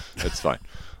 so that's fine.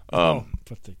 But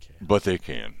they can. But they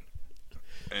can.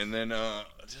 And then,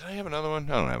 did I have another one?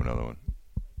 I don't have another one.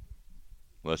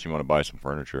 Unless you want to buy some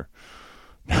furniture.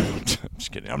 I'm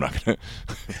just kidding. I'm not going to.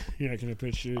 You're not going to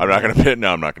pitch it? I'm not going to pitch.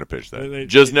 No, I'm not going to pitch that.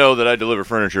 Just know that I deliver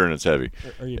furniture and it's heavy.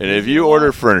 And if you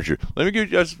order furniture, let me give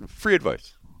you guys free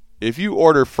advice. If you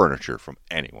order furniture from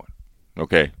anyone,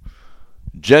 okay,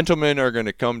 gentlemen are going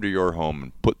to come to your home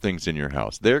and put things in your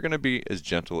house. They're going to be as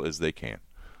gentle as they can.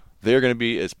 They're going to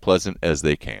be as pleasant as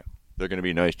they can. They're going to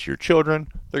be nice to your children.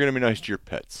 They're going to be nice to your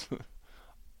pets.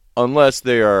 Unless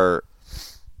they are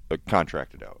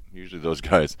contracted out. Usually those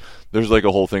guys, there's like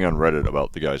a whole thing on Reddit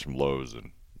about the guys from Lowe's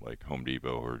and like Home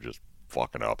Depot who are just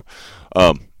fucking up.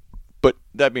 But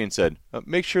that being said,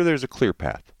 make sure there's a clear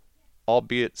path,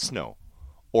 albeit snow,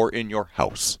 or in your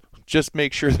house. Just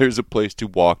make sure there's a place to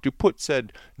walk to put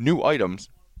said new items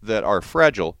that are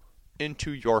fragile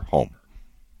into your home.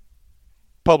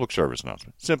 Public service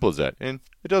announcement. Simple as that. And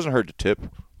it doesn't hurt to tip.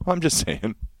 I'm just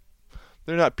saying.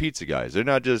 They're not pizza guys. They're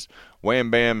not just wham,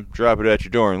 bam, drop it at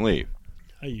your door and leave.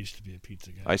 I used to be a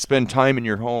pizza guy. I spend time in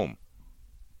your home.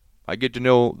 I get to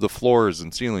know the floors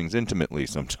and ceilings intimately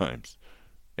sometimes.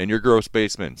 And your gross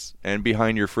basements. And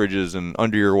behind your fridges and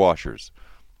under your washers.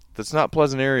 That's not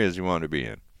pleasant areas you want to be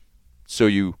in. So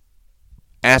you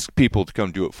ask people to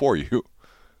come do it for you.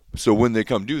 So when they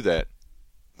come do that,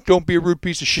 don't be a rude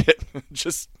piece of shit.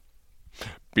 Just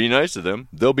be nice to them.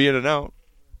 They'll be in and out.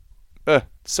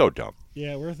 So dumb.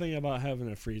 Yeah, we're thinking about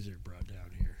having a freezer brought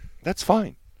down here. That's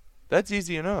fine. That's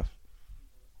easy enough.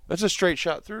 That's a straight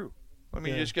shot through. I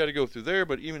mean, you just got to go through there,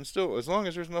 but even still, as long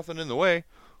as there's nothing in the way,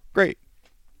 great.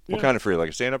 Yeah. What kind of freezer?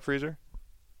 Like a stand-up freezer?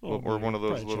 Or one of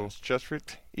those little chest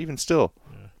freezers? Even still.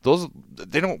 Yeah. Those,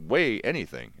 they don't weigh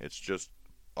anything. It's just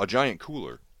a giant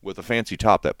cooler with a fancy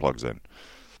top that plugs in.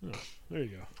 Oh, there you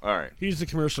go. All right. He's the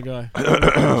commercial guy.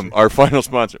 Our final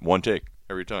sponsor. One take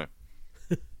every time.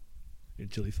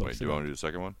 Until he fucks. Wait, do you want to do the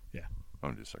second one? Yeah. I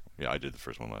want to do the second one. Yeah, I did the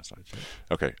first one last time.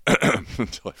 Okay.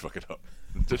 Until I fuck it up.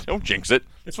 Don't jinx it.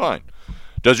 It's fine.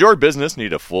 Does your business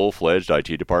need a full-fledged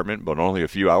IT department, but only a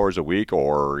few hours a week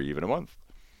or even a month?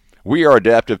 We are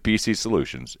Adaptive PC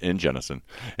Solutions in Jenison,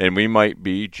 and we might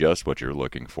be just what you're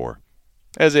looking for.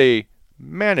 As a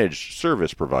managed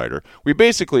service provider, we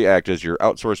basically act as your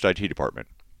outsourced IT department,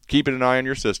 keeping an eye on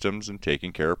your systems and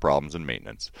taking care of problems and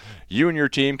maintenance. You and your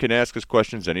team can ask us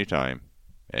questions anytime,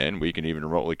 and we can even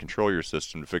remotely control your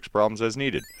system to fix problems as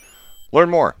needed. Learn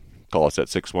more. Call us at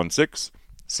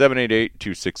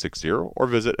 616-788-2660 or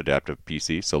visit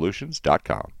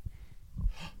AdaptivePCSolutions.com.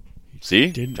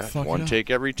 See? That's one take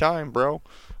every time, bro.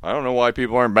 I don't know why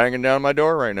people aren't banging down my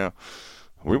door right now.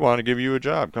 We want to give you a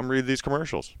job. Come read these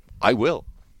commercials. I will.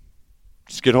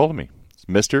 Just get hold of me. It's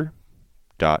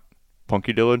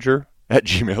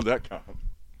mr.punkydillinger@gmail.com.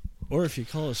 Or if you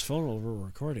call his phone while we're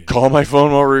recording. Call my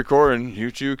phone while we're recording.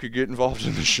 You two could get involved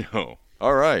in the show.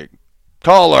 All right.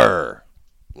 Caller.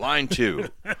 Line 2.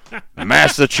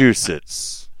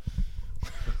 Massachusetts.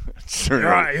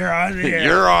 You're on the air.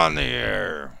 You're on the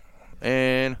air.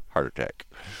 And heart attack.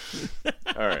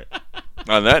 All right.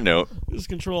 On that note. This is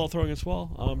Control All Throwing Its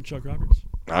Wall. I'm Chuck Roberts.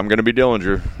 I'm going to be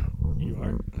Dillinger. You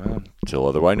are? Until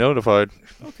otherwise notified.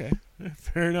 Okay.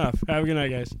 Fair enough. Have a good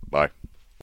night, guys. Bye.